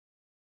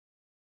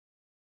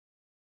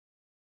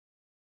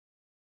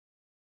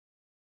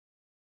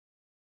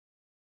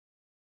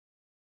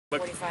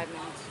45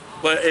 minutes.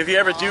 But if you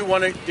ever do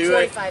want to do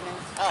it, 45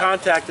 minutes.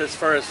 contact us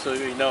first so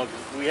we know.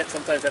 We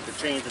sometimes have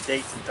to change the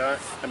dates and time.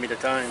 The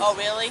times. Oh,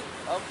 really?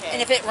 Okay.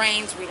 And if it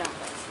rains, we don't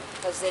go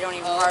because they don't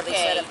even hardly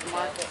set up the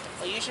market.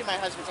 Well, usually my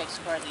husband takes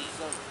the car to go to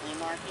the flea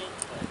market.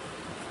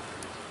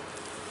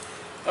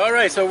 But... All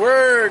right, so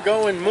we're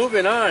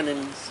moving on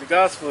in the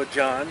Gospel of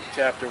John,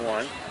 chapter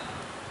 1.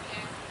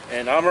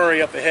 And I'm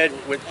already up ahead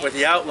with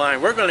the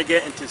outline. We're going to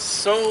get into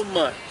so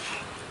much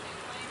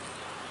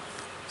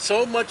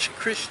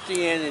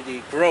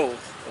Christianity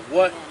growth of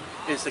what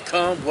is to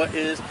come, what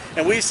is.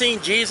 And we've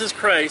seen Jesus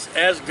Christ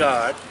as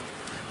God.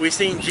 We've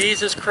seen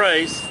Jesus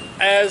Christ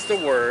as the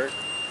Word.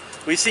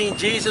 We've seen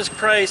Jesus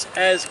Christ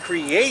as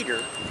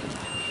Creator.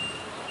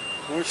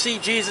 We've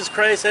seen Jesus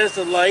Christ as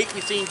the light.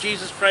 We've seen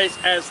Jesus Christ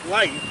as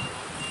life.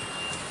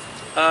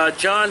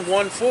 John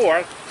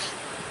 1:4.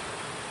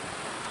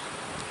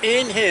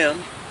 In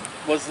Him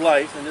was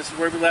life, and this is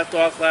where we left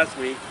off last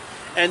week,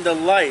 and the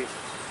life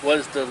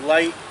was the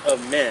light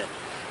of men.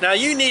 Now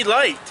you need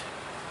light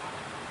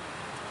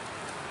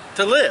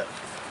to live.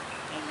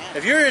 Amen.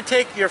 If you were to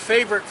take your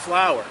favorite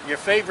flower, your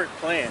favorite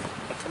plant,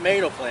 a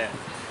tomato plant,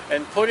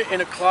 and put it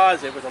in a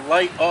closet with the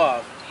light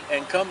off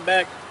and come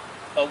back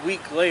a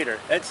week later,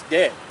 that's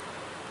dead.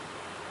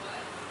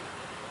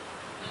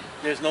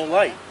 There's no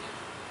light.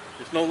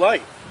 There's no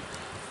light.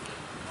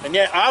 And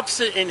yet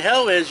opposite in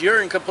hell is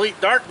you're in complete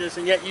darkness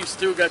and yet you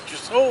still got your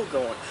soul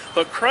going.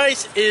 But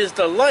Christ is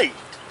the light.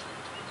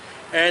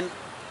 And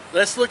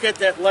let's look at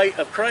that light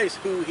of Christ,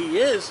 who He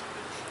is.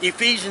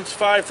 Ephesians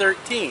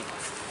 5:13.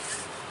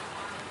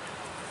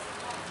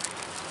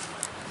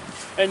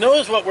 And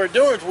notice what we're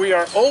doing is we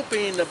are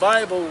opening the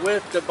Bible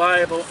with the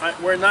Bible.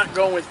 We're not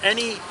going with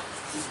any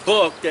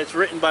book that's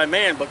written by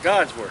man but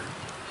God's Word.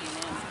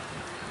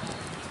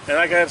 And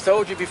like I've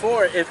told you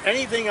before, if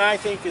anything I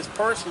think is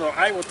personal,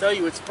 I will tell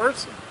you it's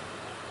personal.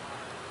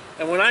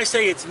 And when I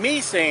say it's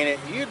me saying it,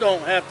 you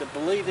don't have to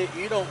believe it,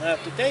 you don't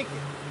have to take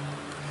it.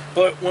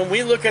 But when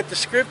we look at the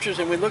scriptures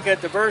and we look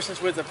at the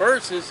verses with the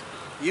verses,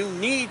 you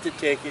need to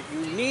take it,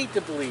 you need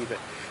to believe it.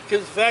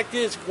 Because the fact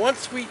is,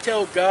 once we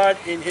tell God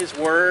in His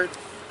Word,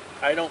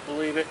 I don't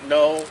believe it,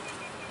 no,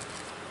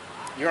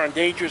 you're on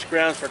dangerous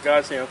grounds for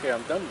God saying, okay,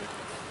 I'm done with it.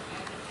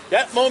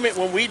 That moment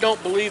when we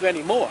don't believe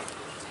anymore,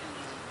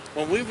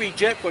 when we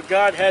reject what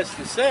God has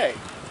to say,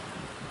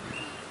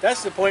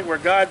 that's the point where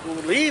God will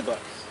leave us.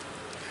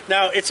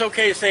 Now, it's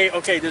okay to say,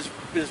 okay, this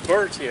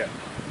verse here,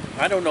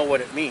 I don't know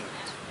what it means.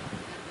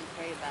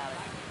 Pray about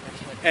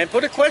it. And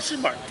put a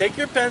question mark. Take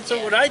your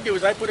pencil. What I do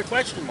is I put a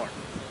question mark.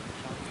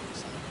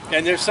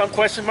 And there's some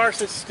question marks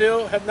that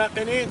still have not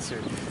been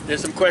answered.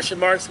 There's some question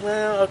marks,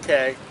 well,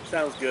 okay,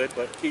 sounds good,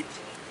 but keep.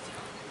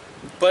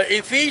 But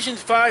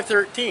Ephesians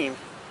 5:13,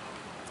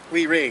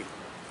 we read,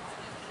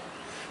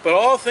 But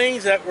all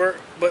things that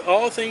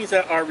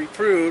are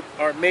reproved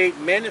are made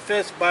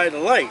manifest by the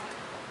light.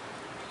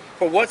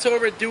 For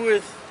whatsoever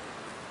doth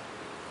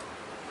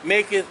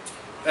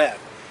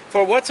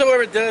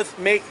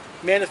make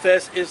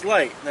manifest is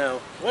light. Now,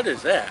 what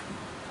is that?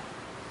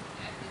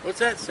 What's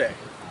that say?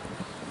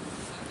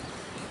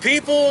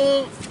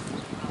 People,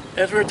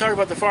 as we were talking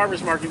about the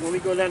farmers market, when we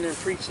go down there and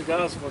preach the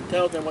gospel and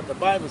tell them what the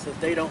Bible says,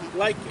 they don't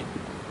like it.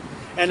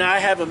 And I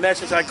have a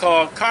message I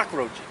call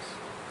cockroaches.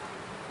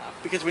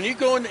 Because when you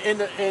go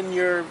in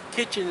your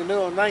kitchen in the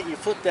middle of the night and you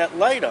flip that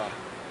light on,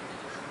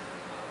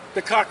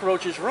 the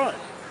cockroaches run.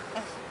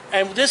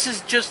 And this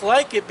is just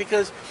like it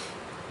because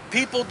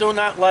people do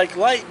not like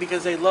light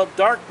because they love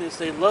darkness.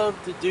 They love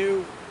to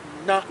do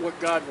not what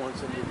God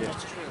wants them to do.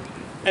 That's true.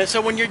 And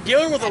so when you're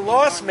dealing with a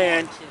lost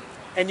man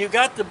and you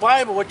got the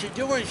Bible, what you're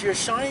doing is you're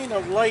shining a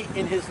light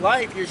in his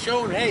life. You're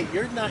showing, hey,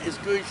 you're not as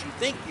good as you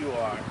think you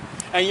are.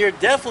 And you're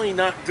definitely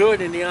not good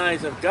in the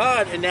eyes of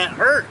God, and that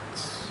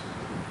hurts.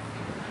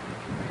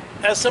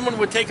 As someone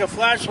would take a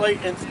flashlight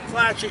and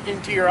flash it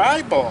into your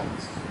eyeballs.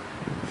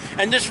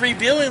 And this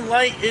revealing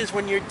light is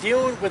when you're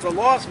dealing with a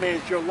lost man,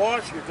 if you're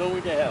lost, you're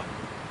going to hell.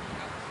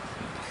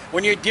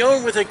 When you're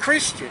dealing with a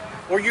Christian,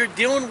 or you're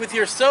dealing with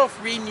yourself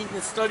reading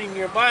and studying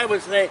your Bible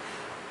and say,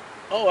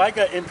 oh, I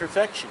got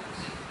imperfections.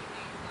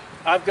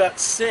 I've got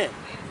sin.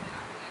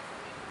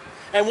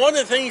 And one of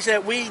the things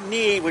that we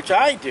need, which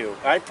I do,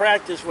 I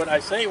practice what I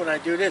say when I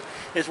do this,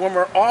 is when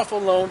we're off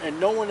alone and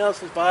no one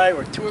else is by,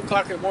 or 2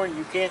 o'clock in the morning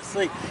you can't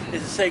sleep,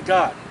 is to say,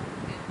 God,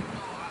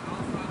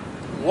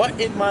 what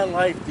in my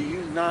life do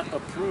you not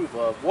approve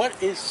of?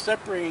 What is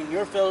separating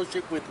your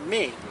fellowship with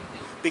me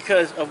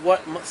because of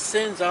what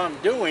sins I'm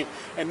doing?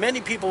 And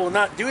many people will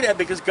not do that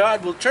because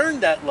God will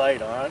turn that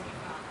light on.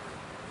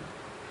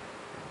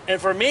 And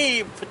for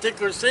me,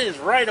 particular sins,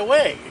 right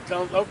away, it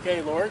comes,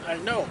 okay, Lord, I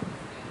know.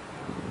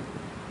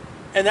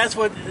 And that's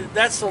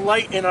the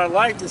light in our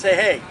life to say,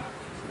 hey,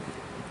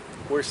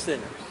 we're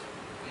sinners.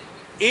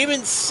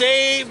 Even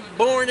saved,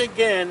 born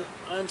again,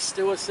 I'm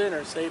still a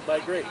sinner, saved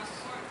by grace.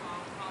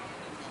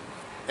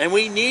 And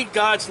we need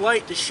God's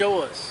light to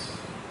show us.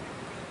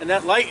 And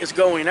that light is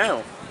going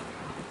out.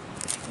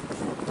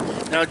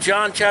 Now,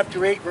 John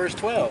chapter 8, verse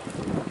 12.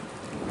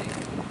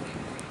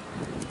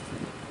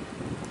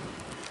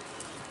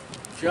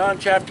 John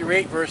chapter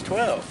 8, verse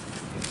 12.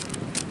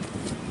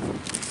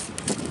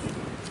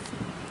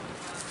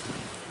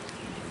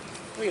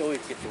 We always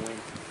get the win.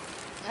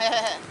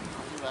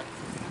 Look.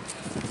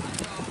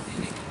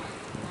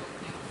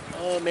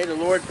 Oh, may the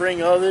Lord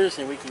bring others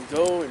and we can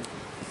go and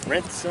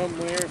rent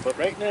somewhere. But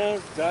right now,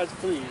 God's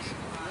pleased.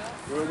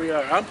 Where we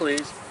are, I'm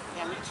pleased.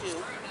 Yeah, me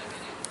too.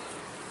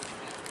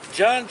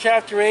 John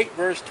chapter 8,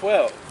 verse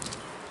 12.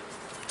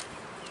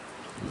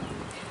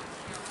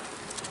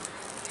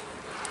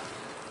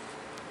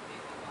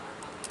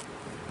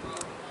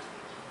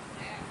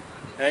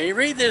 Now you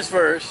read this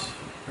verse.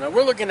 Now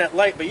we're looking at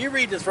light, but you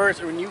read this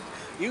verse when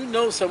you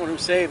know someone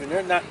who's saved and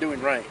they're not doing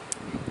right.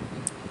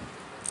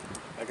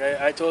 Like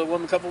I told a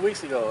woman a couple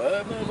weeks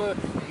ago,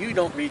 you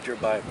don't read your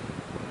Bible.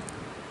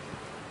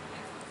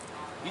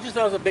 You just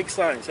know it's a big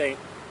sign saying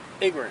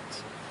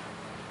ignorance.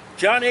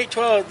 John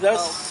 8:12,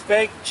 thus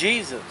spake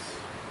Jesus.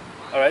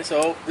 All right,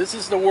 so this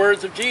is the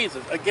words of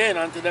Jesus. Again,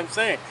 unto them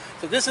saying.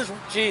 So this is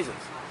Jesus.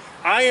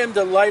 I am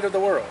the light of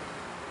the world.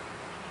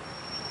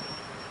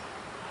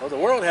 Well, the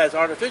world has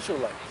artificial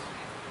lights.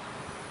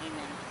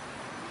 Amen.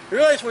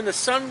 Realize when the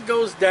sun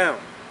goes down,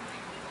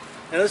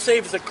 and let's say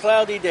if it's a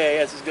cloudy day,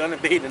 as it's going to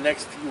be the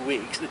next few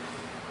weeks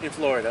in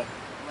Florida.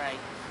 Right.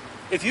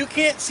 If you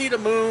can't see the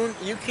moon,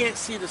 you can't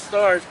see the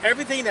stars,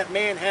 everything that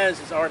man has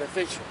is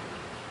artificial.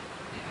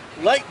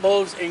 Light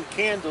bulbs and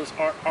candles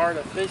are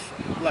artificial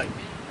light.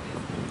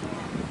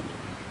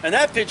 And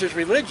that pictures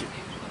religion.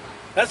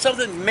 That's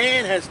something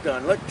man has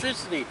done.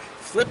 Electricity,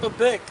 flip a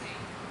bic,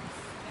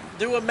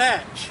 do a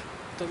match,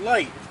 the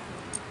light,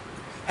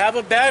 have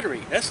a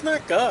battery. That's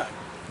not God.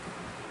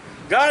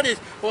 God is,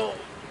 well,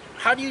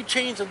 how do you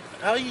change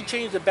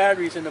the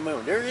batteries in the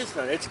moon? There is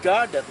none. It's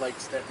God that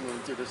lights that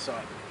moon to the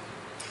sun.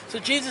 So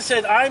Jesus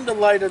said, I'm the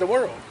light of the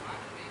world.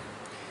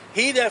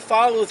 He that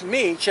followeth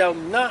me shall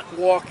not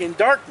walk in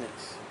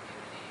darkness,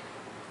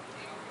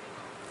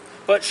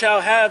 but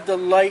shall have the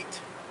light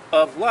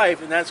of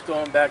life. And that's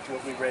going back to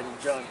what we read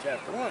in John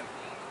chapter 1.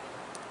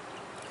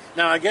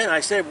 Now again, I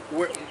said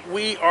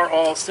we are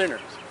all sinners.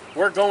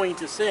 We're going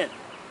to sin.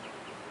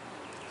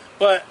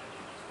 But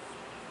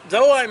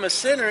though I'm a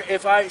sinner,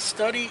 if I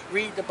study,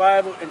 read the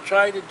Bible, and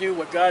try to do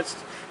what God's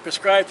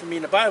prescribed for me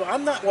in the Bible,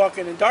 I'm not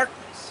walking in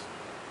darkness.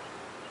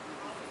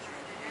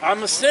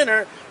 I'm a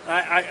sinner.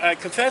 I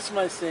confess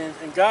my sins,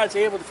 and God's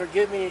able to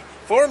forgive me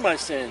for my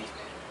sins.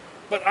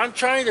 But I'm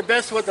trying the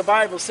best of what the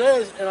Bible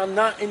says, and I'm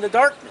not in the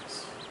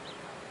darkness.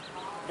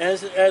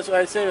 As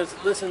I said,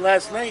 listen,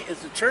 last night, as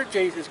the church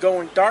age is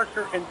going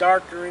darker and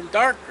darker and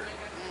darker.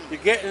 You're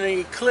getting an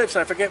eclipse,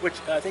 I forget which,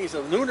 I think it's a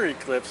lunar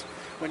eclipse,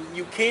 when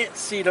you can't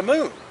see the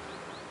moon.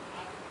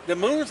 The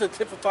moon's a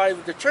typified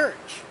of the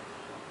church.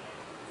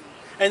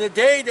 And the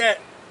day that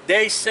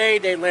they say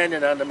they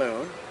landed on the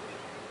moon,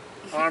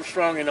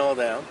 Armstrong and all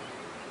them,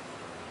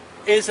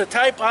 is a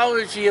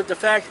typology of the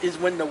fact is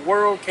when the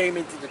world came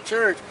into the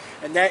church,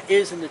 and that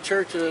is in the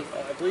church of,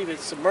 I believe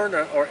it's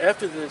Smyrna or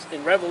Ephesus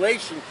in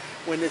Revelation,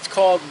 when it's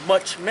called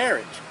much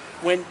marriage.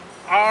 When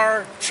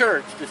our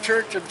church, the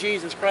Church of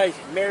Jesus Christ,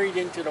 married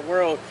into the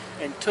world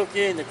and took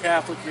in the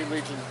Catholic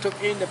religion,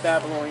 took in the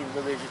Babylonian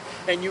religion,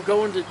 and you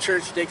go into the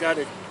church, they got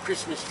a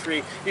Christmas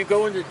tree. You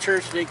go into the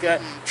church, they got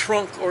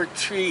trunk or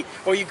tree,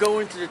 or you go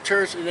into the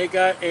church and they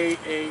got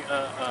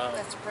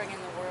Let's bring in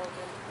the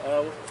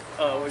world in.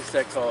 what's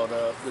that called?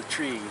 The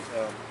trees.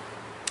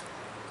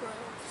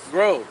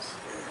 Groves.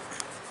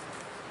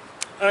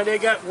 Groves. They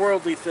got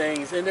worldly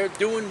things, and they're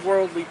doing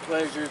worldly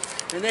pleasures,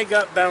 and they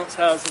got bounce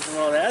houses and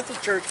all that. That's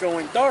a church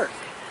going dark.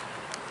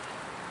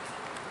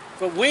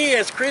 But we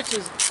as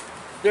Christians,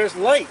 there's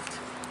light.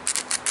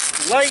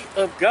 Light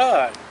of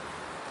God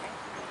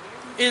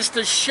is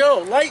to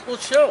show. Light will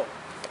show.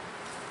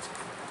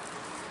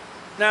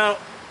 Now,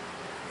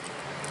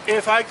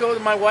 if I go to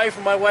my wife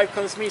and my wife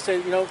comes to me and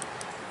says, you know,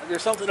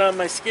 there's something on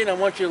my skin I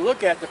want you to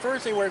look at, the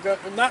first thing we're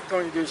not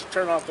going to do is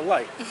turn off the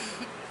light.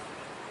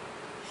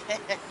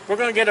 We're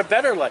going to get a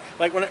better light.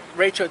 Like when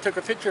Rachel took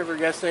a picture of her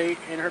yesterday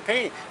in her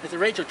painting. I said,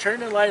 Rachel,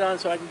 turn the light on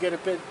so I can get a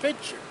good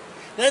picture.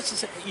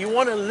 That's you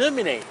want to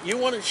illuminate. You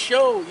want to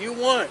show. You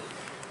want.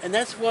 And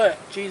that's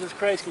what Jesus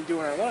Christ can do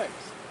in our lives.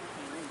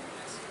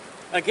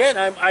 Again,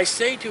 I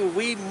say to you,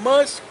 we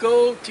must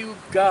go to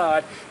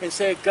God and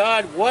say,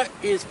 God, what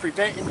is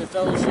preventing the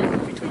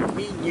fellowship between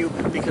me and you?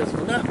 Because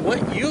not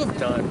what you've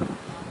done,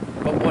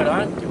 but what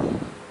I'm doing.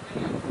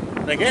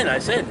 And again, I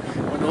said,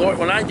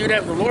 when I do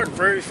that with the Lord, the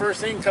very first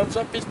thing comes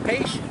up is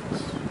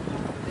patience.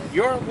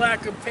 Your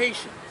lack of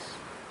patience.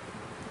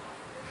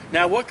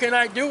 Now, what can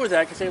I do with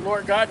that? I can say,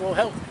 Lord God will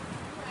help me.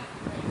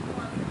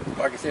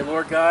 Or I can say,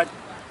 Lord God,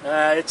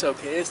 it's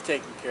okay, it's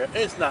taken care of.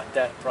 It's not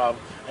that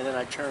problem. And then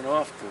I turn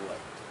off the light.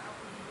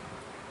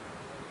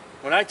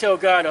 When I tell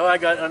God, oh, I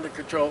got it under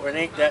control, it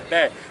ain't that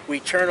bad, we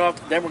turn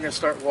off, then we're going to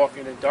start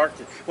walking in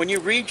darkness. When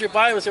you read your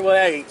Bible, you say, well,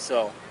 that ain't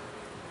so.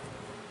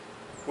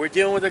 We're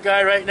dealing with a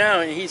guy right now,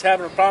 and he's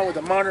having a problem with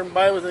the modern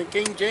Bible and the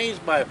King James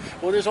Bible.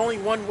 Well, there's only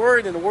one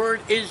word, and the word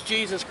is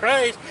Jesus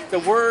Christ. The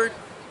word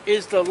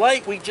is the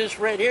light. We just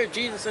read here.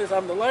 Jesus says,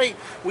 I'm the light.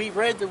 We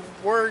read the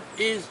word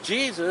is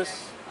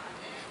Jesus.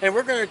 And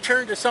we're going to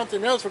turn to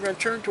something else. We're going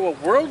to turn to a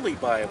worldly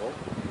Bible.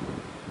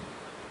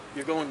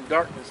 You're going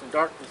darkness and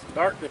darkness and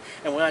darkness.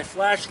 And when I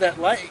flash that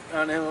light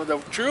on him with the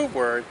true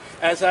word,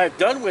 as I've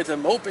done with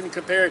him, open and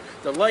compared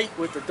the light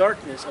with the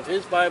darkness of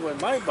his Bible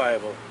and my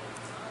Bible,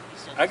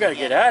 I got to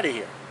get out of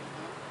here.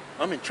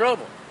 I'm in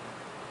trouble.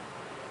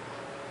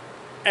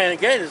 And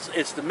again,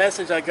 it's the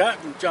message I got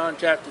from John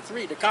chapter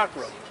 3, the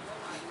cockroach.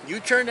 You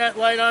turn that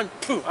light on,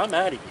 poof, I'm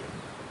out of here.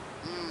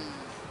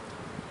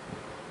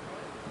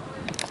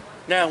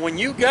 Now,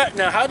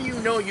 how do you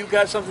know you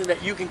got something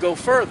that you can go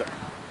further?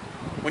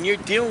 When you're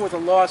dealing with a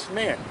lost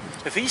man.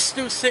 If he's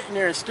still sitting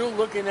there and still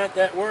looking at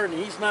that word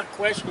and he's not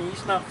questioning,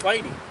 he's not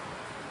fighting,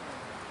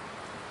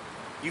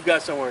 you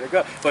got somewhere to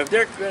go. But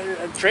if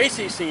they're,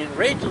 Tracy's seeing,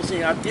 Rachel's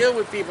seeing, I deal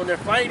with people and they're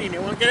fighting, they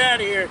want to get out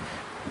of here,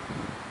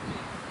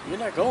 you're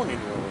not going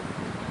anywhere.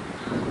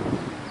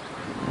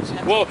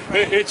 Well,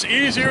 it's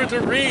easier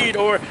to read,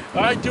 or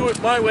I do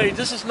it my way.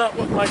 This is not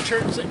what my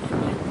church said.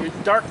 You're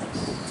in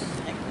darkness.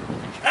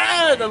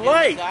 The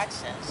light. God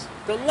says.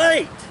 The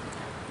light.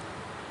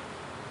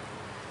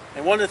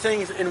 And one of the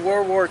things in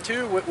World War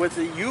II with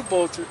the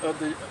U-boats of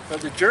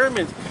the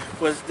Germans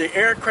was the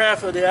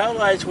aircraft of the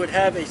Allies would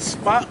have a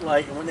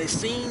spotlight, and when they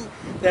seen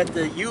that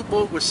the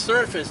U-boat was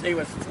surfaced, they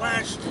would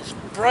flash this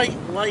bright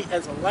light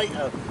as a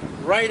lighthouse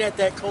right at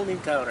that conning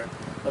tower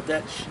of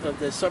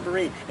the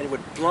submarine, and it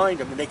would blind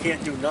them, and they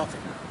can't do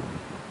nothing.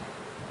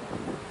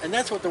 And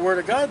that's what the Word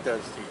of God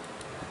does to you.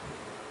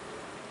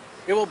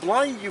 It will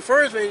blind you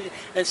first,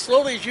 and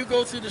slowly as you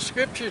go through the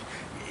Scriptures,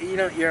 you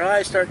know, your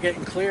eyes start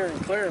getting clearer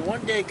and clearer. And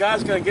one day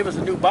God's going to give us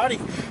a new body.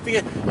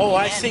 Because, oh,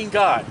 I've seen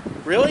God.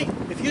 Really?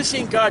 If you've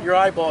seen God, your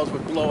eyeballs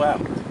would blow out.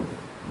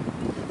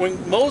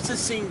 When Moses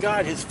seen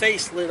God, his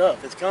face lit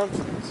up, his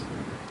countenance.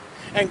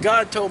 And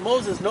God told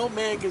Moses, no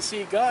man can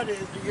see God.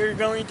 You're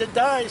going to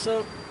die.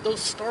 So those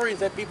stories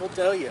that people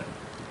tell you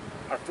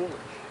are foolish.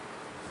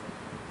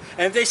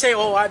 And if they say,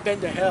 oh, I've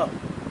been to hell,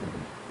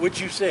 what'd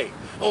you say?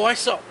 Oh, I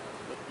saw.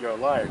 You're a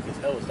liar, because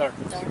hell is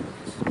darkness.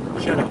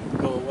 Shut up.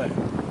 Go away.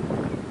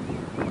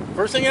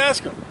 First thing you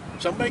ask them.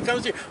 Somebody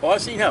comes here. Oh,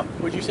 I've seen hell.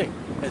 What'd you say?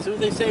 As soon as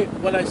they say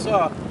what I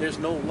saw, there's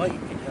no light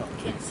in hell.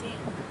 You can't see it.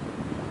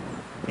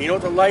 You know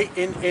what the light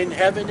in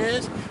heaven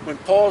is? When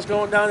Paul's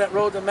going down that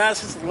road to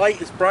Damascus, the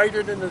light is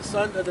brighter than the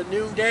sun of the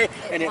noonday,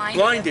 and it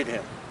blinded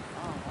him.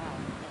 Oh, wow.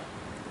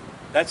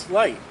 That's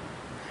light.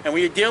 And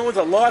when you're dealing with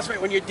a lost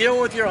man, when you're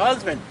dealing with your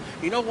husband,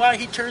 you know why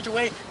he turns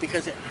away?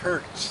 Because it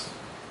hurts.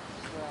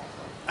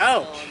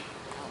 Ouch.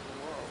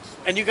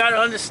 And you got to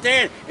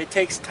understand, it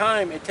takes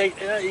time. It takes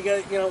you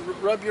got to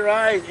rub your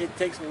eyes. It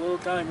takes a little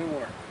time and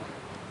work.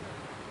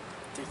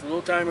 It takes a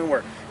little time and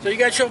work. So you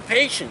got to show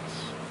patience,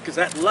 because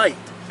that light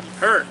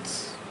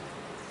hurts.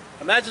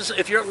 Imagine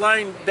if you're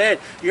lying in bed,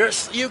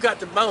 you got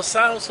the most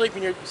sound sleep,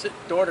 and your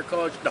daughter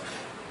calls you. No,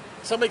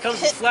 somebody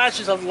comes with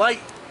flashes of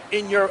light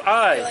in your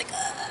eye. You're like,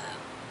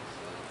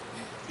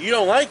 you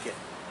don't like it.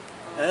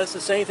 And that's the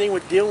same thing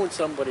with dealing with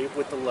somebody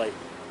with the light.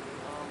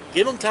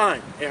 Give them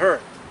time. It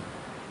hurt.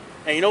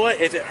 And you know what?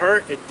 If it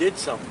hurt, it did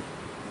something.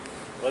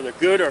 Whether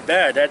good or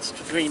bad, that's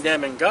between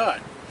them and God.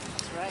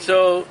 That's right.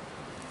 So,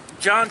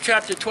 John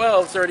chapter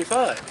 12,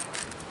 35.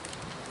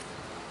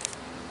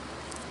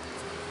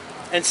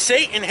 And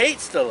Satan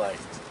hates the light.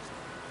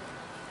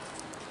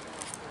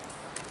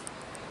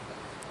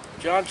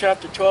 John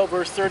chapter 12,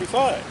 verse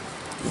 35.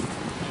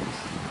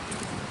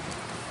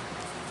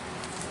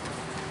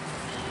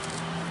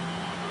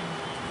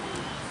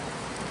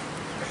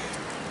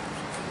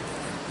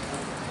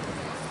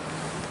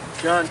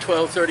 John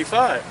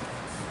 12:35,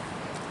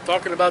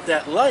 talking about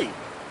that light.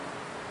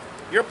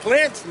 Your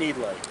plants need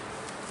light.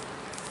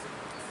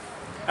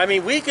 I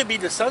mean, we could be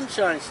the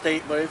sunshine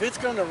state, but if it's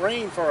going to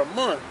rain for a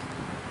month,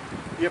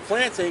 your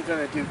plants ain't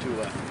going to do too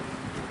well.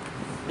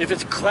 If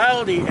it's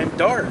cloudy and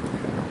dark,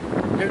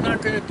 they're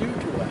not going to do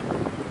too well.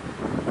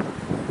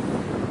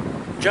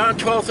 John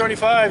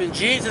 12:35, and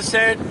Jesus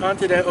said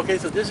unto them, okay,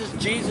 so this is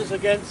Jesus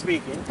again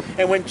speaking,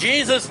 and when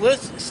Jesus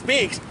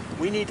speaks,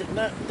 we need to,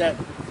 not that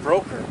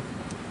broker.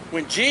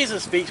 When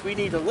Jesus speaks, we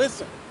need to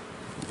listen.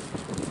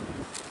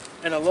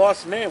 And a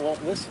lost man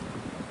won't listen.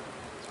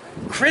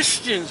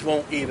 Christians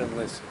won't even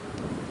listen.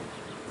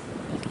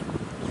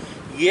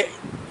 Yet,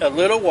 a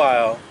little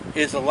while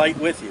is the light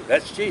with you.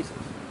 That's Jesus.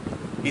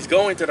 He's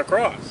going to the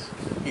cross.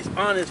 He's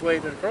on his way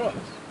to the cross.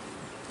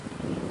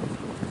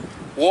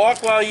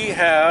 Walk while ye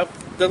have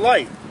the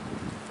light,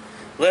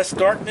 lest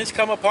darkness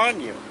come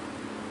upon you.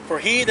 For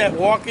he that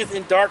walketh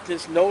in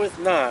darkness knoweth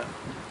not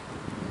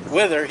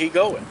whither he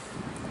goeth.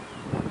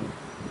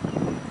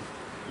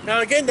 Now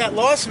again, that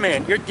lost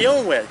man you're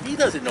dealing with, he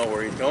doesn't know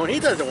where he's going. He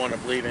doesn't want to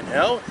believe in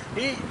hell.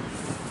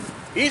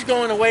 He's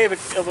going the way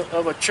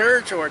of a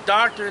church or a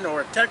doctrine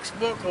or a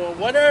textbook or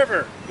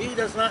whatever. He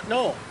does not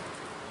know.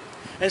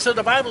 And so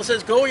the Bible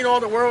says, go in all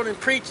the world and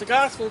preach the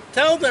gospel.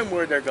 Tell them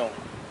where they're going.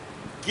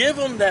 Give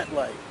them that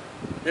light.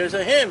 There's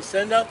a hymn,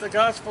 send out the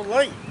gospel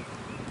light.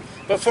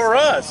 But for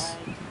us,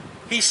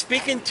 He's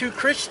speaking to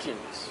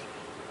Christians.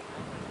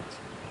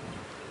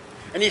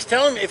 And he's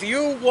telling them, if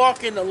you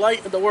walk in the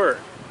light of the Word,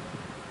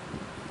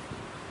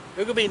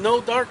 there will be no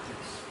darkness.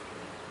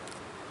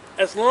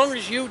 As long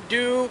as you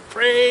do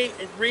pray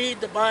and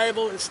read the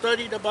Bible and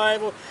study the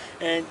Bible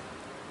and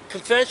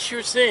confess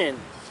your sins,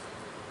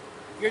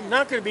 you're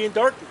not going to be in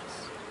darkness.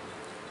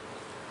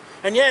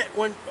 And yet,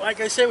 when,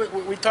 like I said,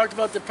 we talked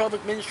about the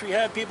public ministry,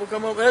 have people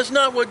come over, that's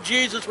not what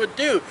Jesus would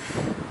do.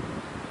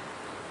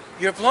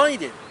 You're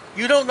blinded.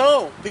 You don't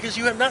know because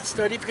you have not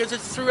studied, because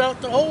it's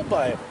throughout the whole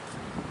Bible.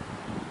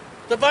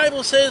 The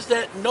Bible says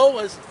that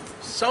Noah,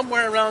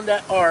 somewhere around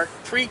that ark,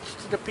 preached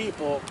to the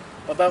people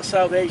about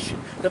salvation.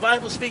 The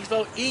Bible speaks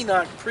about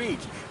Enoch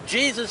preached.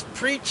 Jesus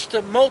preached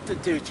to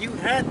multitudes. You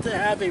had to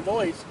have a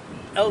voice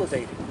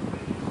elevated.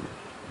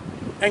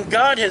 And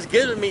God has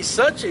given me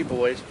such a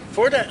voice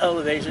for that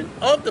elevation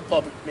of the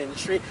public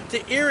ministry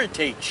to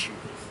irritate you.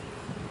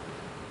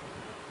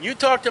 You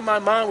talk to my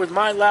mom with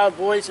my loud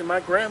voice and my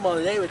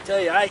grandmother, they would tell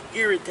you I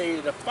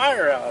irritated the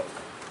fire out of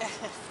them.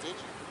 Did you?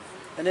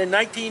 And in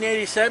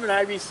 1987,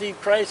 I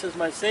received Christ as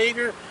my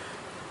Savior.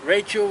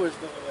 Rachel was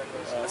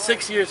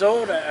 6 years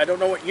old. I don't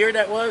know what year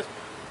that was.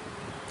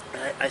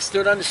 I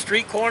stood on the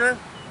street corner,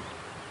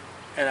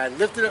 and I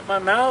lifted up my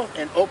mouth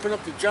and opened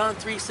up to John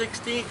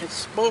 3:16 and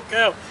spoke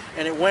out,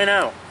 and it went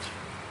out.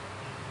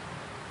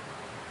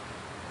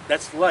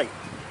 That's light.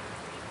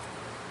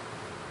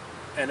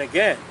 And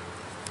again,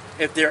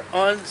 if they're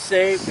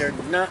unsaved, they're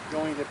not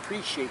going to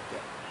appreciate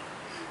that.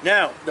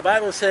 Now, the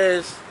Bible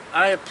says,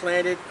 I have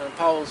planted and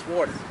Apollos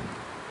watered.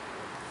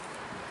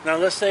 Now,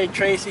 let's say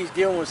Tracy's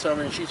dealing with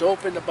someone and she's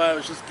opened the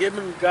Bible, she's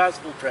giving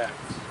gospel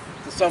tracts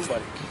to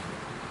somebody.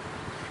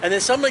 And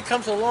then somebody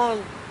comes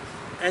along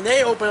and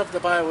they open up the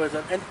Bible with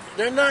them, and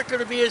they're not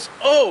going to be as,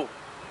 oh,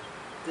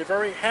 they've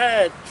already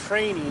had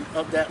training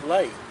of that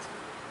light.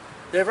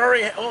 They've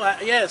already,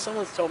 yeah,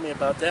 someone's told me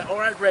about that,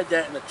 or I read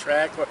that in a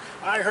tract, or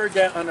I heard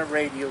that on the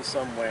radio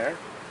somewhere.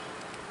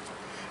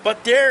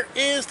 But there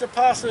is the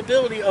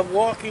possibility of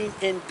walking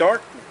in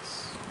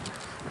darkness.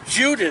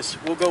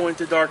 Judas will go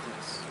into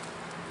darkness.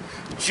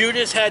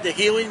 Judas had the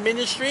healing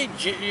ministry.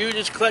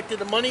 Judas collected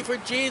the money for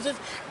Jesus.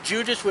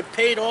 Judas would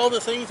pay all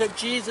the things that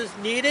Jesus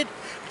needed.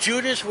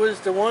 Judas was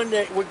the one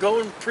that would go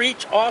and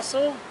preach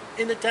also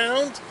in the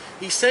towns.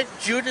 He sent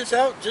Judas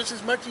out just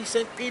as much as he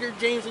sent Peter,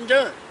 James, and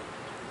John.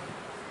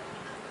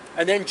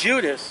 And then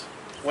Judas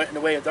went in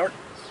the way of darkness.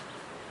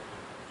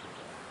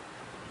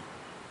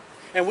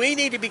 And we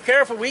need to be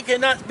careful. We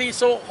cannot be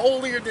so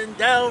holier than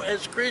thou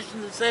as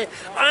Christians and say,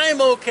 I'm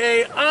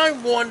okay,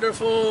 I'm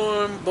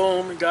wonderful, and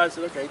boom. And God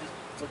said, okay, just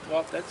flick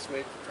off that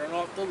switch, turn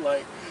off the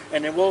light,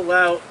 and then we'll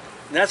allow.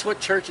 And that's what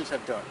churches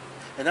have done.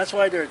 And that's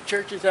why there are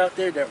churches out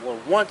there that were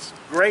once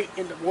great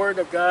in the Word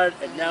of God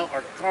and now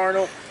are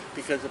carnal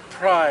because of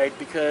pride,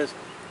 because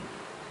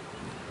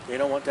they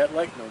don't want that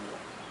light no more.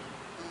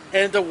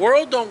 And the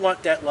world don't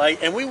want that light,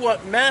 and we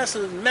want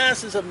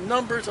masses of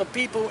numbers of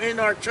people in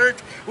our church.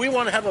 We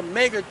want to have a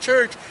mega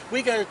church.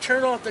 We got to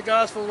turn off the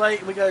gospel light,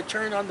 and we got to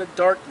turn on the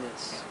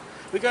darkness.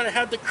 We got to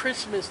have the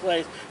Christmas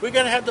lights. We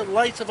got to have the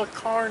lights of a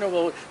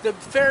carnival. The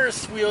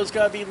Ferris wheels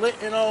got to be lit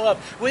and all up.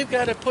 We've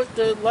got to put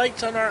the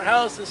lights on our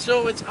house to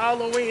show it's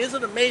Halloween.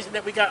 Isn't it amazing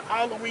that we got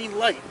Halloween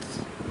lights?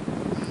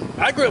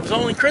 I grew up with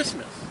only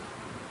Christmas.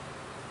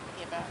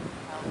 About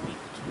Halloween.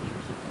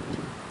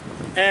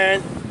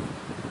 And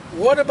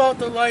what about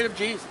the light of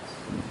Jesus?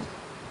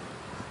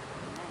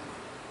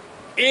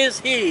 Is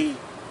he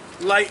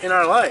light in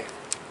our life?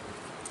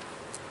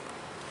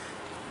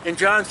 In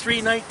John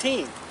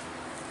 3:19.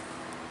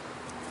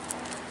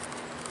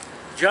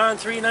 John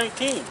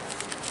 3:19.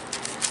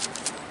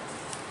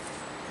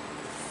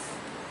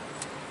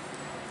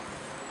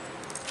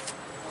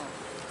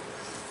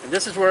 And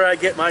this is where I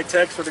get my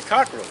text for the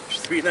cockroach,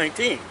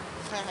 3:19.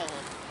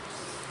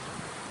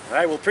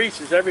 I will preach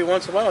this every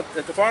once in a while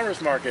at the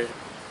farmer's market.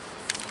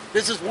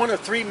 This is one of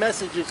 3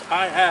 messages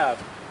I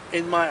have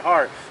in my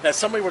heart that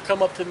somebody would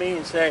come up to me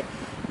and say,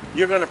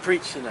 you're going to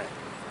preach tonight.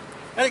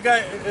 And a guy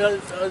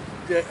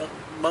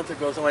a month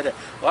ago, something like that,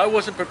 well, I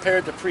wasn't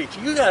prepared to preach.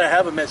 You got to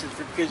have a message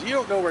because you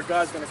don't know where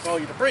God's going to call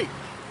you to preach.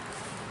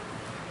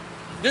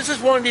 This is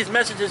one of these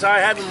messages I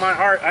have in my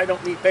heart. I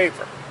don't need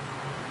paper.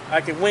 I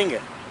can wing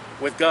it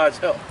with God's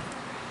help.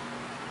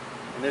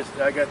 And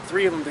I got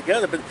 3 of them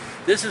together, but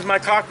this is my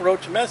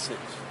cockroach message.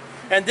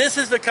 And this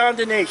is the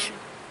condemnation.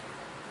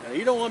 Now,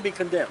 you don't want to be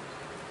condemned.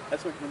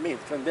 That's what it means,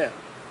 condemned.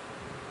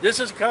 This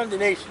is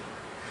condemnation.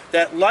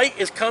 That light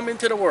is come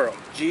into the world,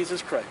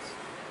 Jesus Christ.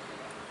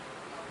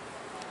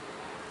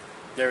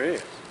 There it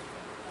is.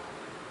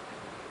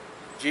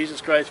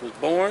 Jesus Christ was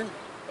born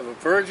of a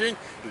virgin.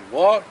 He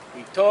walked,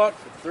 he taught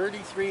for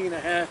 33 and a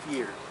half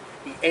years.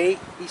 He ate,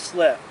 he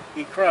slept,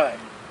 he cried,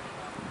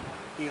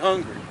 he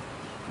hungered.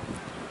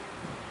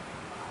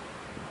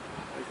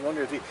 I just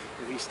wonder if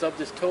he stubbed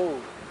his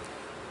toe.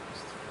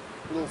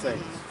 Little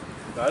things.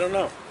 I don't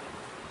know.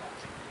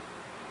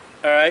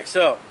 All right,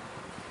 so,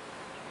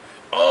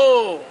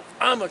 oh,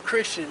 I'm a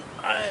Christian.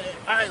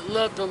 I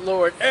love the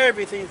Lord.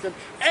 Everything's good.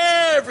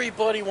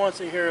 Everybody wants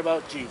to hear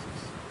about Jesus.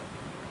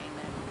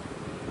 Amen.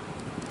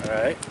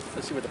 All right,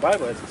 let's see what the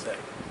Bible has to say.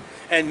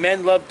 And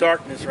men love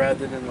darkness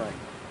rather than light.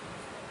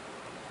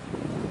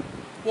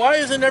 Why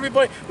isn't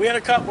everybody... We had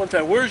a cop one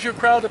time. Where's your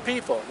crowd of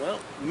people? Well,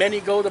 many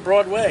go to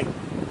Broadway.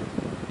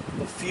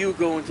 A few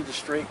go into the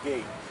straight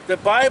gate. The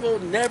Bible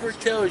never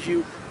tells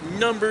you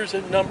numbers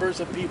and numbers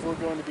of people are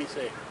going to be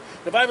saved.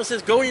 The Bible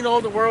says, go in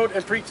all the world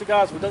and preach the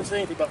gospel. It doesn't say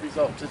anything about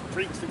results. Just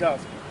preach the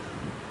gospel.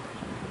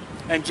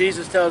 And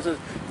Jesus tells us,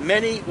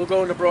 many will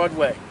go into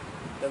Broadway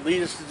that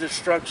lead us to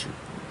destruction.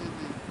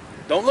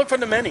 Don't look for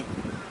the many.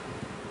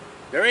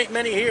 There ain't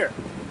many here.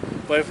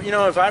 But if,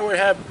 if I were to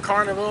have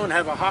carnival and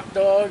have a hot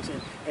dogs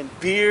and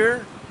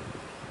beer,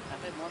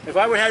 if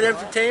I would have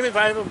entertainment, if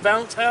I have a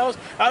bounce house,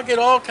 I'll get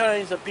all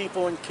kinds of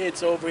people and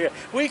kids over here.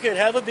 We could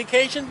have a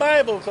vacation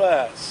Bible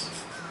class.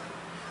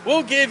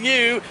 We'll give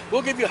you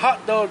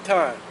hot dog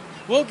time.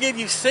 We'll give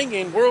you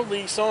singing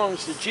worldly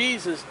songs to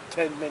Jesus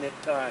 10-minute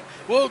time.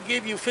 We'll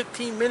give you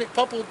 15-minute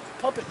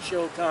puppet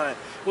show time.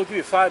 We'll give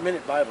you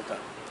 5-minute Bible time.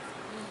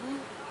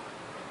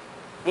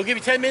 We'll give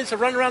you 10 minutes to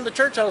run around the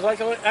church house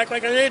act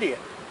like an idiot.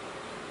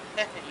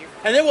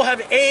 And then we'll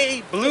have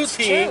a blue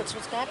team. It's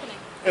what's happening.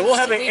 And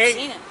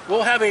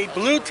we'll have a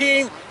blue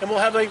team and we'll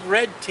have a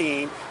red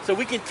team, so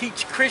we can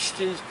teach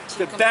Christians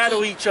to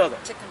battle each other.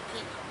 To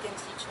compete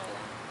against each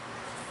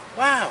other.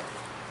 Wow,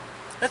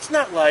 that's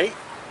not light.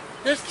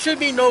 There should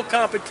be no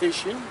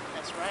competition.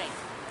 That's right.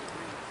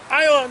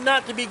 I ought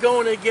not to be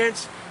going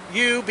against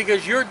you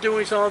because you're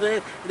doing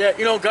something that,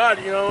 God,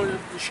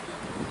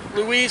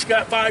 Louise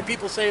got 5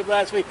 people saved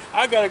last week.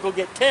 I got to go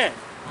get 10.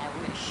 I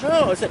wish.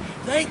 No, I said,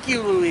 thank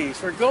you, Louise,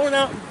 for going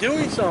out and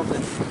doing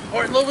something.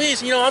 Or,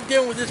 Louise, I'm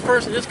dealing with this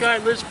person. This guy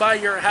lives by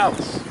your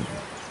house.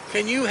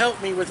 Can you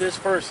help me with this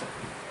person?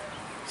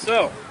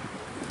 So,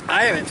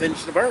 I haven't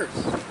finished the verse.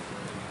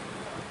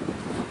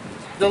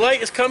 The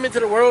light has come into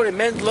the world, and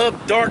men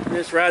love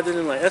darkness rather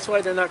than light. That's why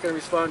they're not going to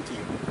respond to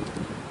you.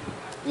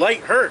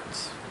 Light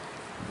hurts.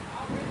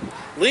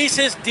 At least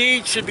his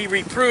deeds should be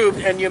reproved,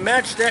 and you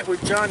match that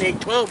with John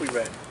 8:12 we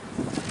read.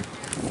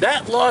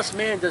 That lost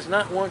man does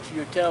not want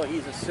you to tell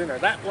he's a sinner.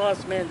 That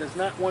lost man does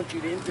not want you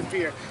to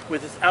interfere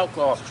with his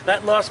alcohol.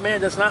 That lost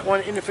man does not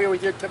want to interfere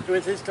with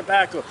his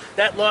tobacco.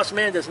 That lost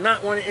man does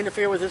not want to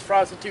interfere with his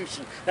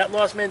prostitution. That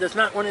lost man does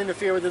not want to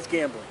interfere with his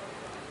gambling.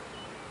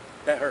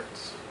 That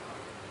hurts.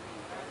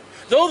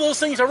 Though those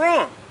things are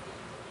wrong.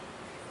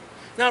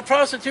 Now,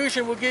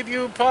 prostitution will give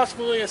you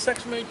possibly a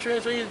sexually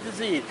transmitted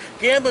disease.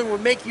 Gambling will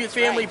make your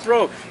family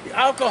broke.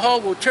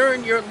 Alcohol will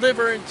turn your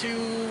liver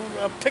into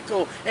a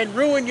pickle and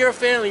ruin your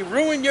family,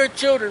 ruin your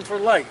children for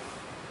life.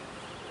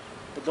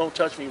 But don't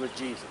touch me with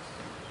Jesus.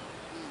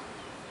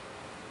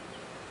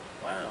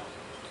 Wow.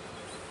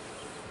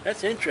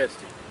 That's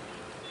interesting.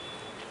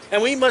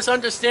 And we must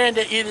understand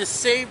that it is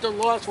saved or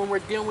lost when we're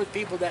dealing with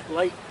people that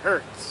light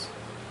hurts.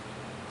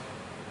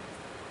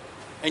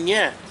 And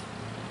yet,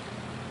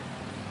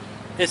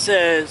 it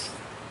says,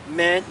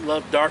 men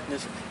love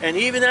darkness. And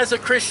even as a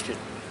Christian,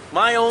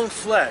 my own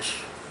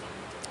flesh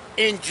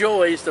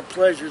enjoys the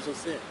pleasures of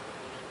sin.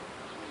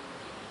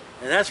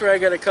 And that's where I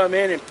got to come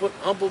in and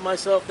humble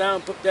myself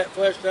down, put that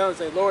flesh down and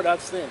say, Lord,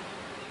 I've sinned.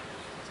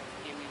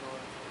 Give me,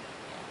 Lord.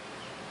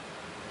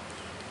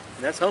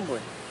 And that's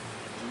humbling.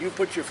 You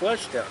put your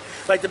flesh down.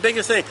 Like the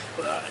biggest thing,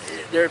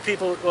 there are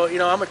people,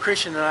 I'm a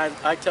Christian and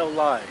I tell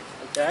lies,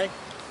 okay?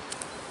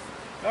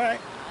 All right.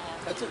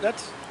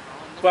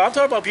 Well, I'm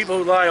talking about people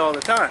who lie all the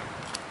time.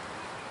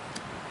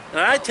 And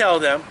I tell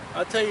them,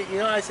 I'll tell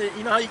you, I say,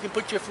 how you can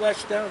put your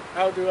flesh down?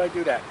 How do I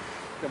do that?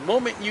 The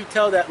moment you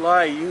tell that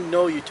lie, you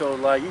told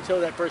a lie. You tell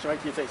that person right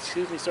to your face,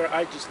 excuse me, sir,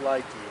 I just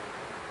lied to you.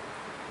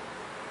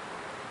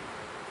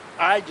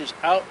 I just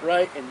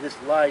outright and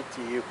just lied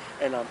to you.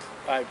 And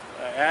I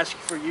ask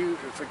for you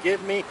to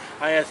forgive me.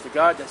 I ask the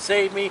God that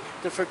saved me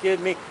to forgive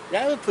me.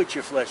 That will put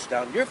your flesh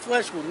down. Your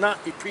flesh will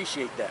not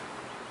appreciate that.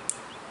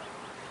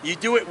 You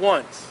do it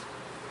once.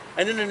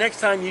 And then the next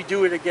time you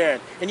do it again.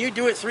 And you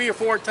do it 3 or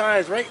 4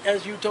 times, right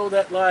as you told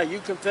that lie. You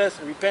confess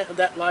and repent of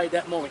that lie at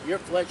that moment. Your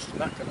flesh is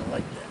not going to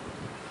like that.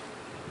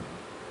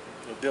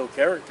 It'll build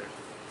character.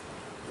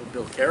 It'll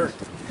build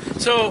character.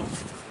 So,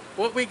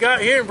 what we got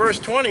here in verse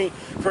 20,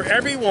 for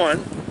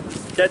everyone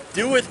that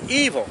doeth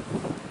evil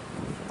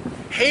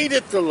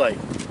hateth the light.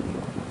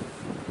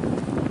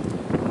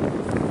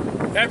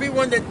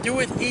 Everyone that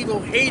doeth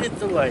evil hateth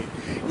the light,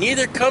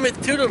 neither cometh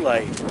to the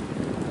light.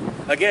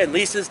 Again,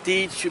 least his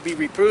deeds should be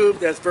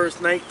reproved. That's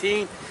verse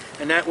 19,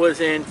 and that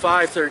was in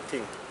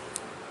 5:13.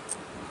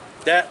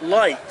 That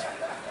light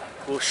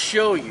will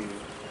show you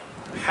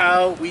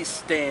how we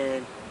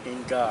stand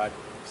in God,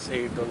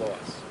 saved or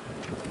lost.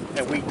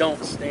 And we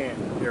don't stand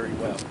very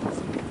well.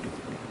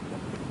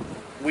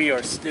 We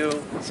are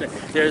still sin.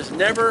 There's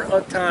never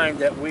a time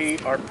that we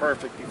are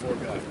perfect before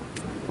God.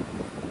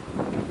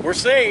 We're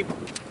saved.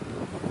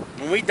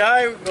 When we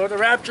die, or the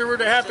rapture were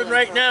to happen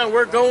right now,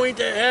 we're going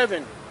to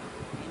heaven.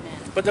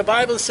 But the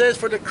Bible says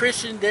for the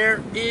Christian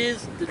there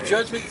is the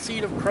judgment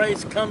seat of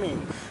Christ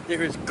coming.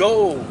 There is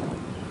gold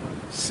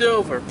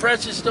silver,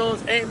 precious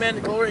stones. Amen.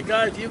 Glory to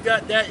God. If you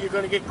got that, you're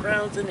going to get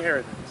crowns and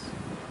inheritance.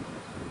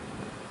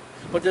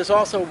 But there's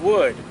also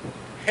wood,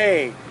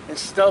 hay, and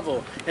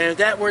stubble. And if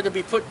that were to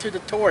be put to the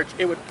torch,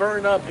 it would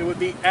burn up. It would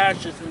be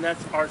ashes, and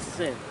that's our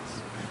sins.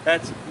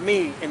 That's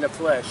me in the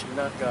flesh, and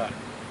not God.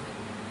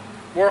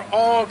 We're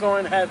all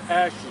going to have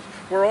ashes.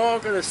 We're all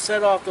going to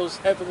set off those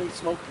heavenly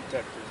smoke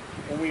detectors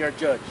when we are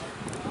judged.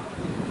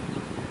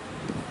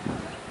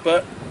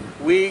 But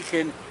we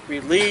can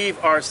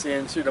relieve our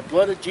sins through the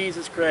blood of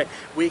Jesus Christ.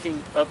 We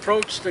can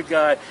approach to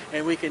God,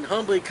 and we can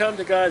humbly come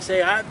to God and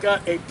say, I've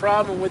got a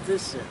problem with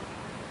this sin.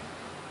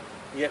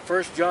 Yet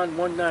 1 John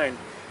 1:9,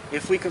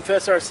 if we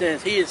confess our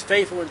sins, He is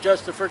faithful and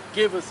just to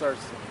forgive us our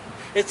sins.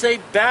 It's a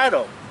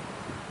battle.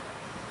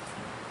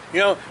 You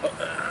know,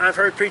 I've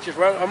heard preachers,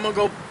 well, I'm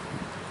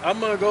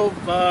gonna go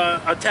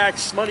attack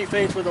Smutty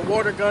Face with a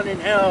water gun in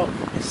hell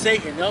and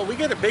Satan. No, we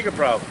get a bigger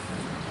problem.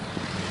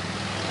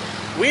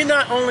 We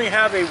not only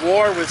have a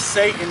war with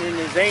Satan and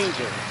his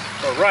angels,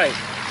 right,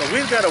 but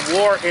we've got a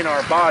war in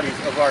our bodies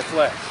of our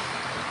flesh.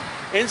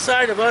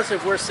 Inside of us,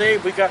 if we're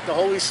saved, we got the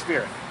Holy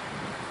Spirit.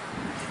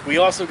 We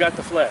also got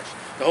the flesh.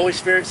 The Holy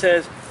Spirit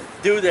says,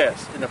 do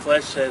this, and the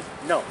flesh says,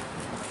 no.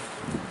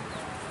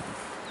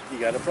 You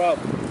got a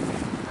problem.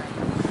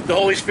 The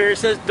Holy Spirit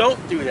says, don't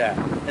do that,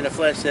 and the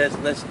flesh says,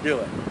 let's do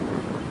it.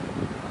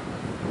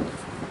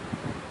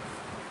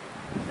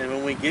 And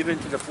when we give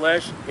into the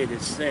flesh, it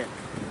is sin.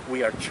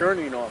 We are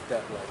churning off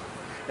that light.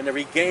 And to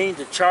regain,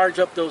 to charge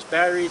up those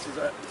batteries is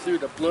through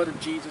the blood of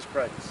Jesus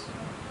Christ.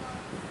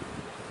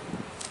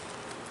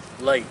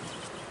 Light.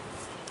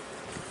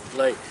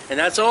 Light. And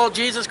that's all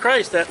Jesus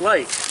Christ, that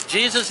light.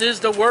 Jesus is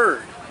the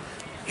Word.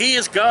 He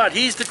is God.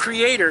 He's the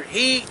Creator.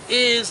 He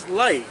is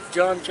light.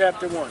 John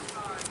chapter 1,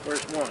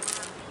 verse 1.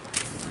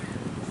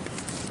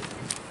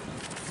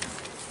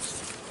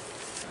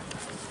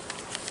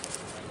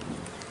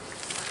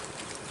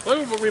 What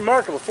a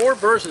remarkable 4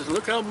 verses.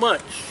 Look how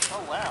much.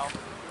 Oh, wow.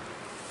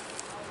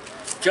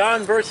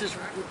 John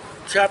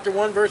chapter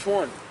 1, verse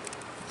 1.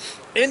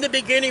 In the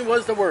beginning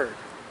was the Word,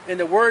 and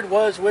the Word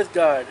was with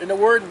God, and the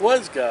Word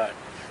was God.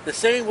 The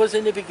same was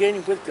in the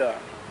beginning with God.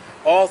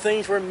 All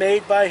things were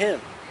made by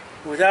Him.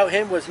 Without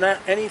Him was not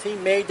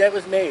anything made that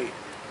was made.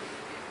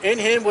 In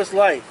Him was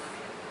life,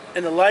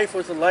 and the life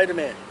was the light of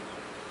men.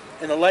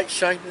 And the light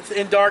shineth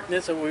in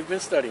darkness, and we've been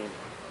studying.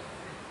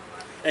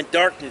 And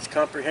darkness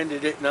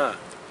comprehended it not.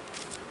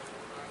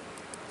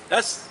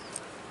 That's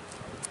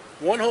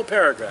one whole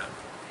paragraph.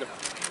 The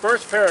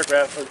first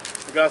paragraph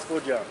of the Gospel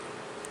of John.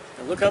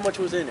 And look how much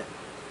was in it.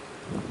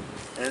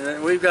 And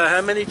then we've got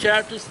how many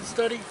chapters to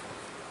study?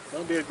 It's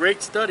going to be a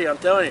great study, I'm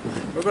telling you.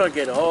 We're going to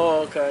get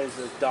all kinds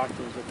of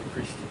doctrines of the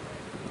Christian.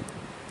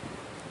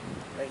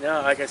 Right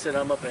now, like I said,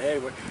 I'm up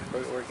ahead.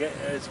 We're getting,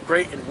 it's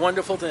great and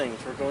wonderful things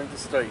we're going to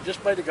study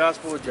just by the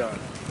Gospel of John.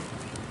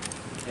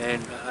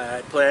 And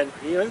I plan,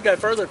 we've got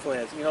further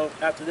plans.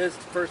 After this,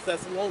 1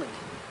 Thessalonians,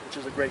 which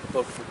is a great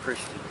book for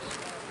Christians.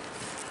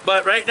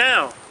 But right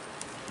now,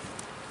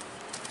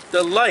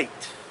 the light.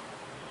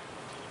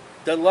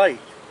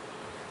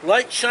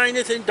 Light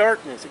shineth in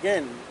darkness.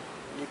 Again,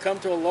 you come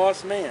to a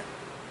lost man,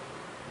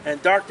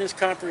 and darkness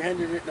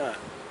comprehended it not.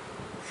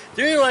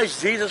 Do you realize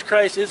Jesus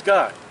Christ is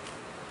God?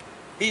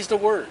 He's the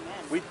Word.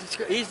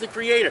 He's the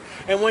Creator.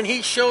 And when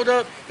He showed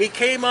up, He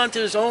came onto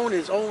His own.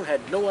 His own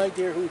had no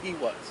idea who He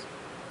was.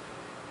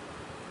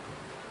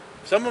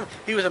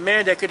 He was a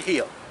man that could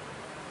heal.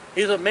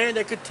 He was a man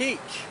that could teach.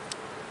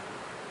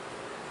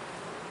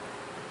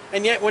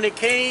 And yet when it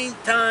came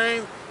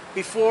time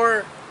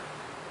before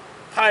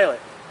Pilate,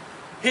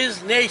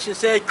 his nation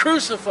said,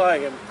 crucify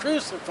Him,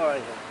 crucify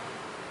Him.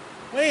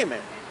 Wait a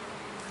minute.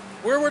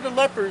 Where were the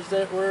lepers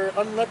that were